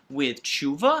crying, with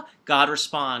tshuva, God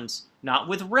responds not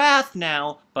with wrath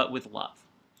now, but with love,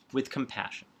 with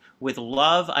compassion. With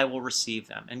love, I will receive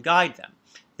them and guide them.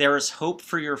 There is hope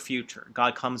for your future.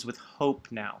 God comes with hope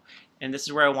now. And this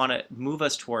is where I want to move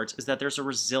us towards, is that there's a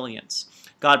resilience.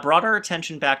 God brought our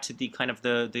attention back to the kind of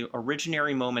the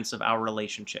originary moments of our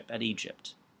relationship at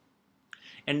Egypt.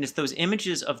 And it's those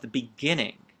images of the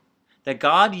beginning that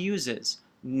God uses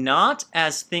not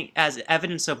as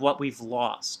evidence of what we've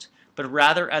lost, but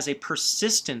rather as a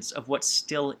persistence of what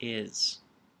still is.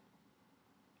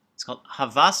 It's called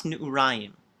havas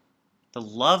ne'uraim, the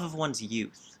love of one's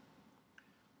youth.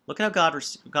 Look at how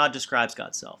God describes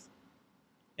God's self.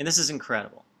 And this is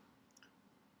incredible.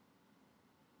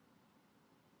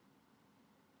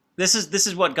 This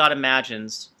is what God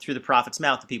imagines through the prophet's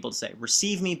mouth to people to say,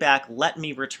 receive me back, let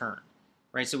me return.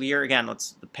 Right? So here again,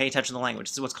 let's pay attention to the language.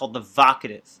 This is what's called the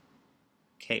vocative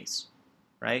case.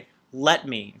 Right? Let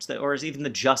me, or is even the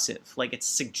jussive. Like it's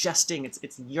suggesting,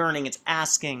 it's yearning, it's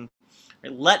asking.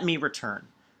 Right? Let me return.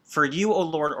 For you, O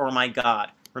Lord, or my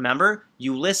God. Remember,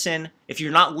 you listen. If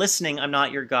you're not listening, I'm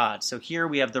not your God. So here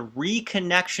we have the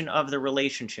reconnection of the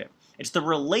relationship. It's the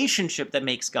relationship that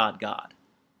makes God God.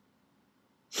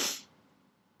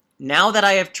 Now that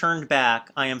I have turned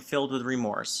back, I am filled with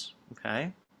remorse.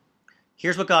 Okay?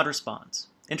 Here's what God responds.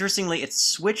 Interestingly, it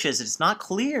switches. It's not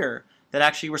clear that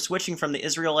actually we're switching from the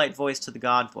Israelite voice to the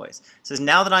God voice. It says,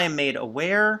 now that I am made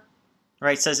aware,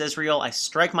 right, says Israel, I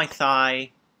strike my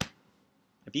thigh,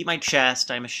 I beat my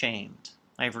chest, I am ashamed,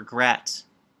 I have regret.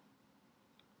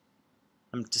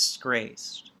 I'm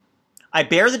disgraced. I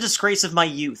bear the disgrace of my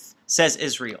youth, says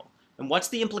Israel. And what's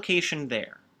the implication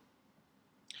there?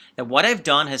 That what I've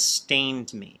done has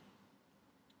stained me.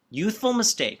 Youthful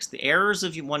mistakes, the errors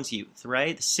of one's youth,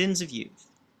 right? The sins of youth.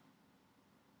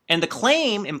 And the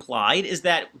claim implied is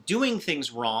that doing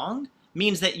things wrong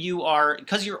means that you are,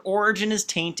 because your origin is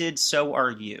tainted, so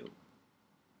are you.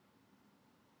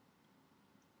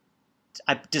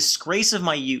 A disgrace of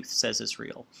my youth, says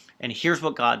Israel. And here's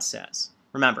what God says.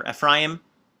 Remember, Ephraim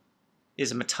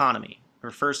is a metonymy. It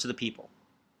refers to the people.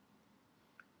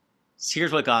 So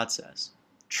here's what God says.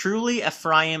 Truly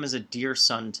Ephraim is a dear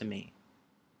son to me,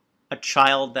 a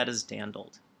child that is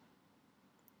dandled.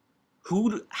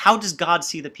 How does God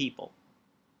see the people?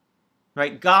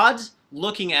 Right? God's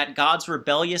looking at God's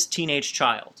rebellious teenage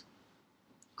child.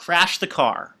 Crashed the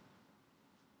car.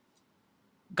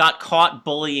 Got caught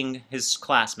bullying his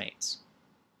classmates.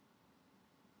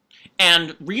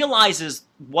 And realizes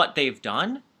what they've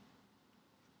done.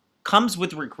 Comes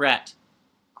with regret.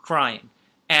 Crying.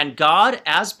 And God,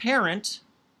 as parent,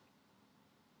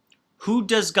 who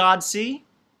does God see?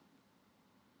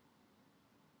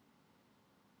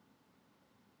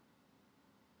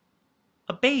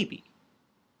 A baby.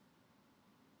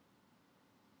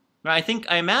 I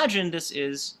imagine this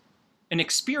is an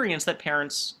experience that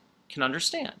parents can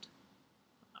understand.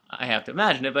 I have to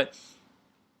imagine it, but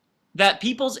that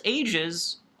people's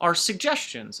ages are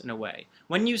suggestions in a way.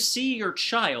 When you see your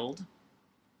child,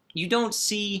 you don't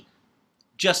see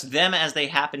just them as they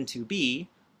happen to be.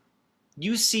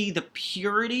 You see the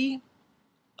purity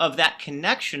of that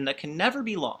connection that can never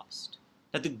be lost.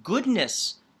 That the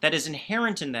goodness that is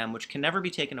inherent in them, which can never be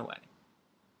taken away.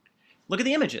 Look at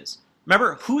the images.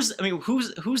 Remember, who's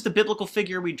the biblical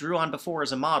figure we drew on before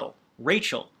as a model?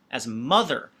 Rachel, as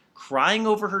mother, crying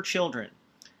over her children.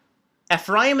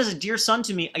 Ephraim is a dear son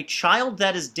to me, a child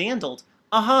that is dandled.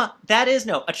 A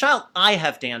child I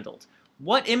have dandled.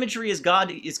 What imagery is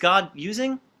God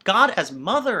using? God as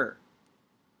mother.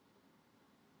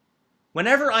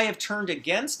 Whenever I have turned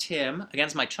against him,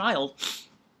 against my child,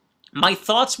 my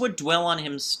thoughts would dwell on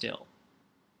him still.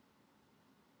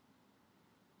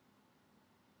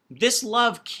 This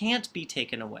love can't be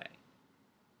taken away.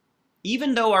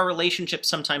 Even though our relationship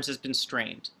sometimes has been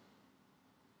strained,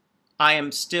 I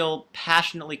am still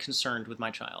passionately concerned with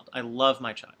my child. I love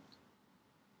my child.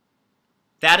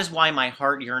 That is why my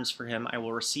heart yearns for him. I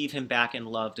will receive him back in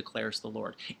love, declares the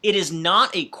Lord. It is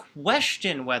not a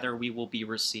question whether we will be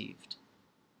received.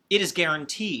 It is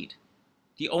guaranteed.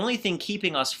 The only thing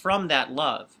keeping us from that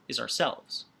love is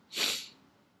ourselves.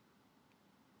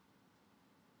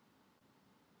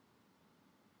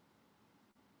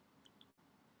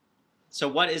 So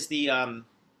what's the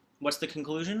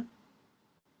conclusion?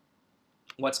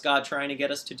 What's God trying to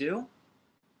get us to do?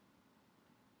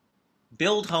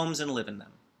 Build homes and live in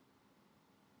them.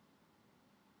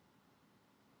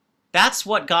 That's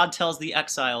what God tells the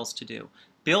exiles to do.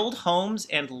 Build homes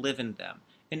and live in them.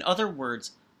 In other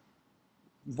words,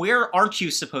 where aren't you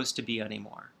supposed to be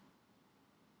anymore?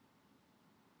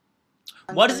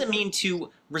 What does it mean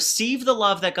to receive the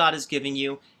love that God is giving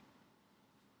you,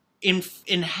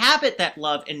 inhabit that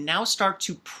love, and now start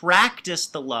to practice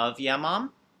the love? Yeah,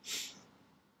 Mom?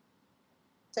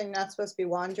 Saying not supposed to be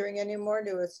wandering anymore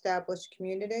to establish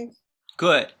community?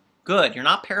 Good. You're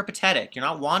not peripatetic. You're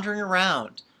not wandering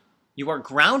around. You are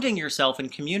grounding yourself in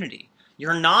community.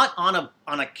 You're not on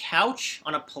a couch,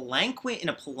 on a palanquin, in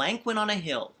a palanquin on a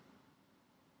hill.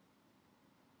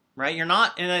 Right? You're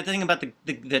not, and I think about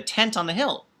the tent on the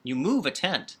hill. You move a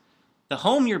tent. The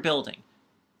home you're building.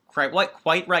 Quite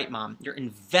right, Mom. You're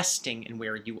investing in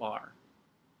where you are.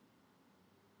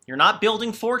 You're not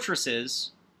building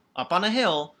fortresses up on a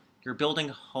hill. You're building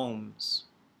homes.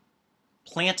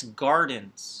 Plant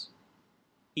gardens.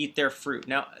 Eat their fruit.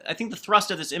 Now, I think the thrust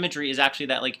of this imagery is actually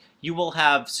that, like, you will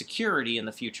have security in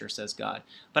the future, says God.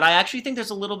 But I actually think there's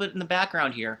a little bit in the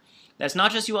background here. That's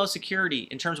not just you will have security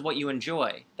in terms of what you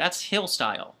enjoy. That's hill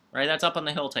style, right? That's up on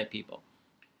the hill type people.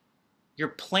 You're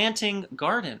planting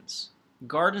gardens.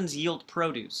 Gardens yield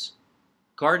produce.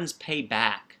 Gardens pay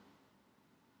back.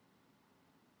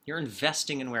 You're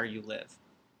investing in where you live.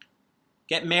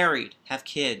 Get married. Have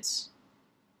kids.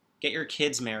 Get your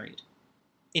kids married.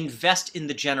 Invest in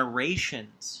the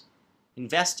generations.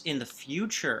 Invest in the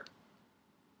future.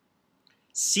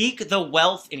 Seek the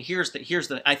wealth, and here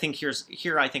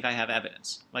I think I have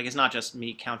evidence. Like, it's not just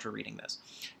me counter-reading this.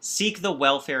 Seek the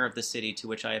welfare of the city to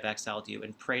which I have exiled you,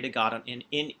 and pray to God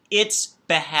in its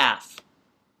behalf.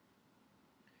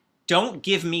 Don't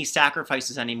give me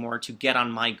sacrifices anymore to get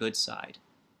on my good side.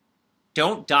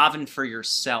 Don't daven for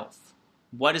yourself.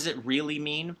 What does it really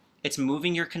mean? It's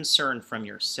moving your concern from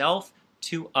yourself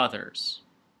to others.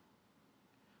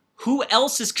 Who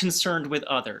else is concerned with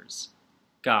others?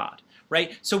 God,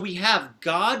 right? So we have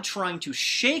God trying to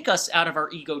shake us out of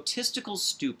our egotistical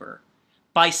stupor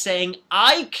by saying,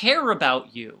 I care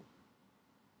about you.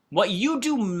 What you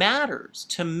do matters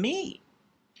to me.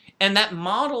 And that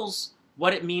models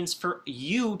what it means for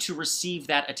you to receive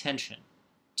that attention,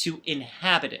 to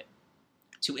inhabit it,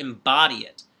 to embody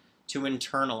it, to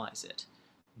internalize it.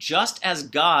 Just as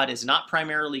God is not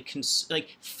primarily,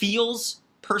 feels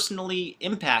personally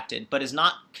impacted, but is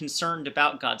not concerned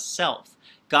about God's self.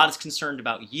 God is concerned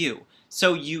about you.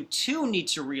 So you too need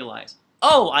to realize,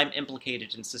 oh, I'm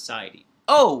implicated in society.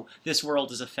 Oh, this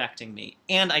world is affecting me,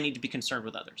 and I need to be concerned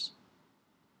with others.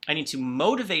 I need to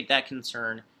motivate that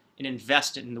concern and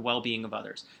invest in the well-being of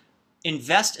others.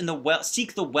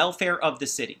 Seek the welfare of the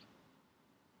city.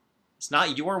 It's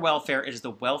not your welfare, it is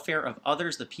the welfare of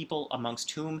others, the people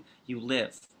amongst whom you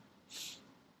live.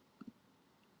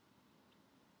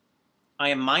 I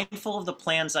am mindful of the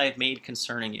plans I have made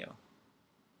concerning you,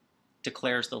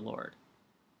 declares the Lord.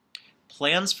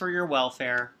 Plans for your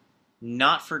welfare,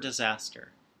 not for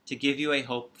disaster, to give you a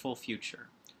hopeful future.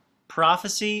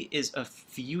 Prophecy is a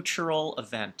futural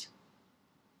event.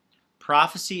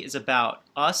 Prophecy is about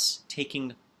us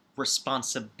taking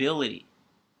responsibility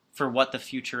for what the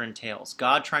future entails.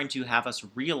 God trying to have us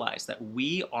realize that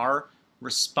we are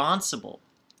responsible.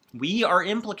 We are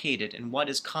implicated in what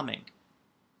is coming.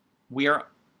 We're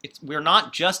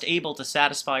not just able to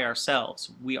satisfy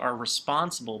ourselves. We are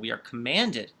responsible. We are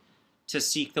commanded to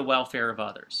seek the welfare of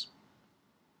others.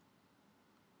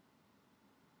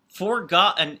 For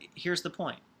God, and here's the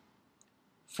point.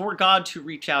 For God to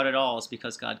reach out at all is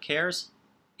because God cares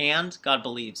and God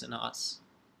believes in us.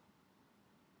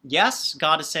 Yes,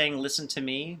 God is saying, listen to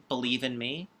me, believe in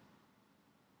me.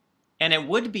 And it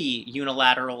would be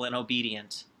unilateral and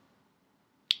obedient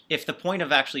if the point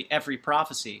of actually every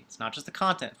prophecy, it's not just the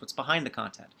content, what's behind the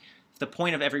content. If the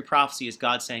point of every prophecy is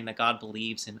God saying that God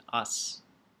believes in us.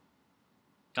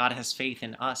 God has faith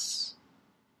in us.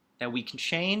 That we can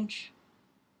change.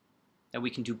 That we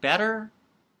can do better.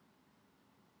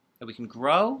 That we can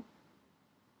grow.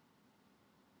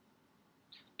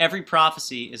 Every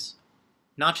prophecy is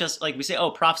not just like we say,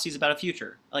 oh, prophecy is about a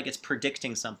future. Like it's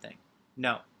predicting something.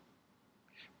 No.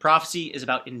 Prophecy is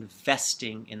about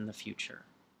investing in the future.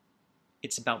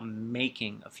 It's about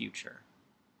making a future.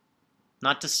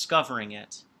 Not discovering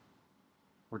it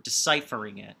or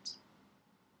deciphering it.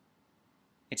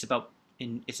 It's about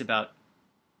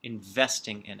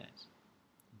investing in it.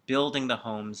 Building the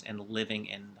homes and living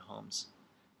in the homes.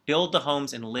 Build the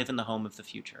homes and live in the home of the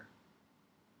future.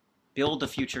 Build the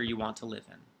future you want to live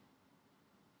in.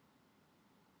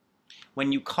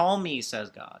 When you call me, says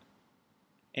God,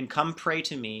 and come pray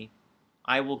to me,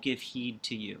 I will give heed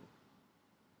to you.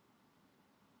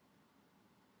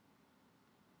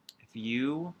 If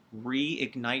you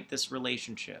reignite this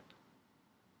relationship,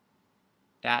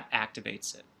 that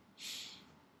activates it.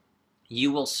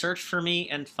 You will search for me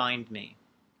and find me.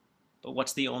 But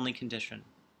what's the only condition?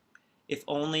 If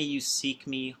only you seek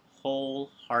me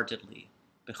wholeheartedly.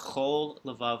 Bechol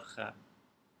levavchem.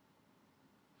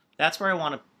 That's where I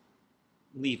want to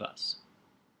leave us.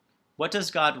 What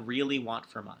does God really want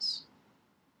from us?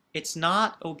 It's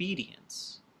not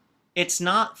obedience. It's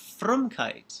not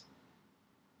frumkeit.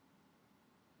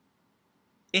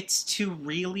 It's to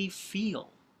really feel.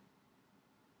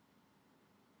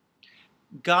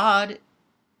 God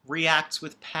reacts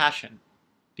with passion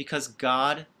because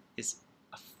God is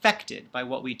affected by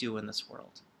what we do in this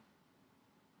world.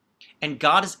 And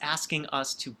God is asking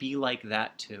us to be like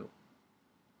that too.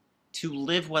 To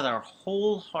live with our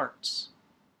whole hearts.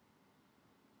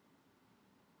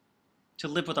 To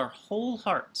live with our whole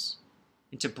hearts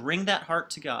and to bring that heart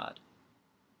to God.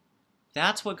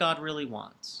 That's what God really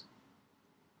wants.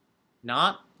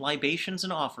 Not libations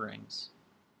and offerings,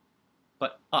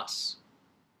 but us.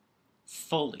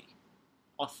 Fully,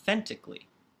 authentically,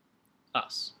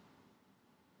 us.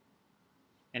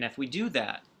 And if we do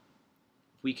that,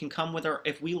 we can come with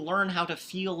if we learn how to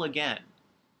feel again,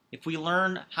 if we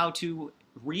learn how to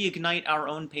reignite our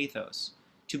own pathos,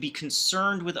 to be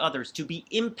concerned with others, to be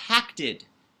impacted,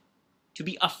 to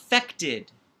be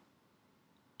affected,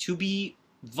 to be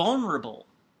vulnerable,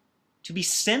 to be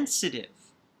sensitive,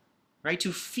 right?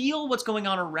 To feel what's going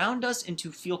on around us and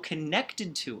to feel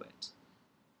connected to it.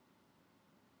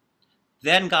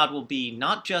 Then God will be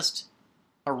not just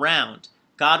around,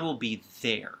 God will be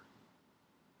there.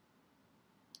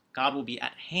 God will be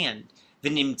at hand.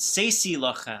 V'nimtzesi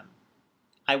lachem,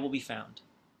 I will be found.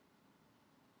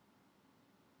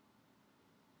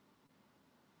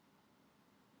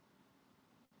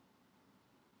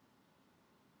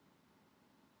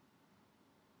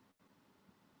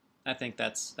 I think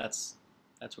that's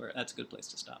a good place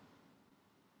to stop.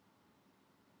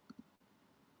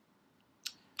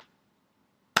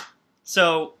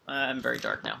 So I'm very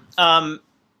dark now.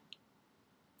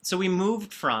 So we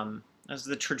moved from, as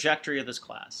the trajectory of this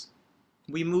class,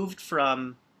 we moved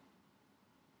from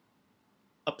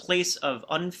a place of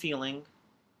unfeeling,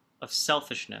 of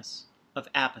selfishness, of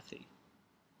apathy.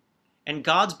 And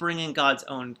God's bringing God's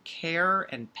own care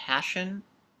and passion,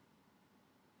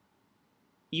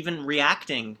 even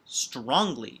reacting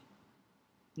strongly,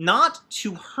 not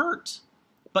to hurt,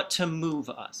 but to move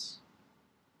us,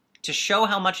 to show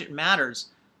how much it matters.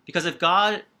 Because if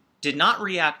God did not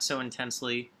react so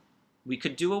intensely, we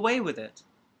could do away with it.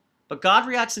 But God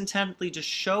reacts intensely to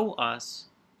show us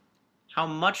how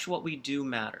much what we do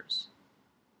matters.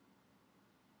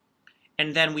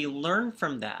 And then we learn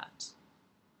from that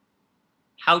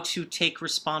how to take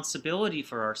responsibility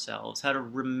for ourselves, how to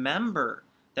remember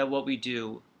that what we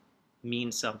do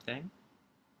means something,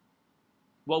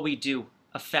 what we do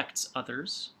affects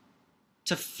others,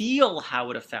 to feel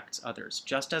how it affects others,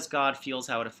 just as God feels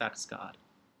how it affects God,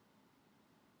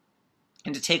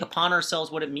 and to take upon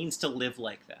ourselves what it means to live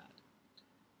like that,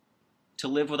 to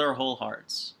live with our whole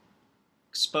hearts,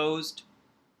 exposed,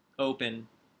 open,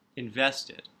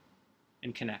 invested,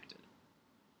 and connected.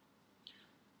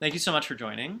 Thank you so much for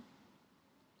joining.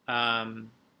 We're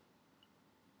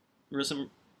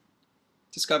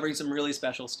discovering some really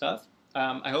special stuff.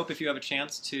 I hope if you have a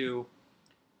chance to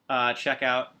check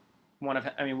out one of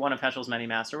Heschel's many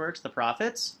masterworks, The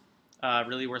Prophets,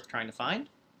 really worth trying to find.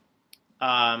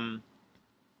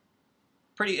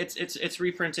 It's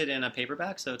reprinted in a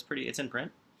paperback, so it's in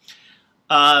print.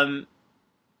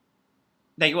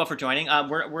 Thank you all for joining.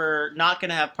 We're not going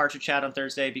to have Parsha Chat on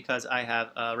Thursday because I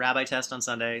have a rabbi test on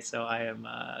Sunday, so I am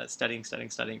studying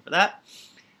for that.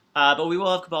 But we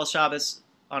will have Kabbalah Shabbos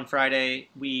on Friday.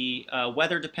 We,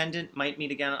 weather dependent, might meet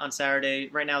again on Saturday.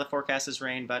 Right now the forecast is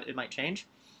rain, but it might change.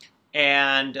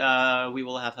 And we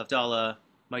will have Havdalah,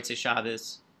 Motzei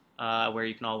Shabbos, where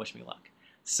you can all wish me luck.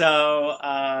 So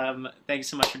thank you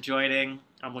so much for joining.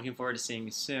 I'm looking forward to seeing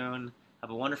you soon. Have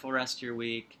a wonderful rest of your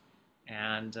week,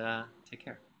 and take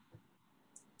care.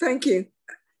 Thank you.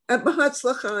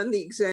 B'hatzlacha on the exam.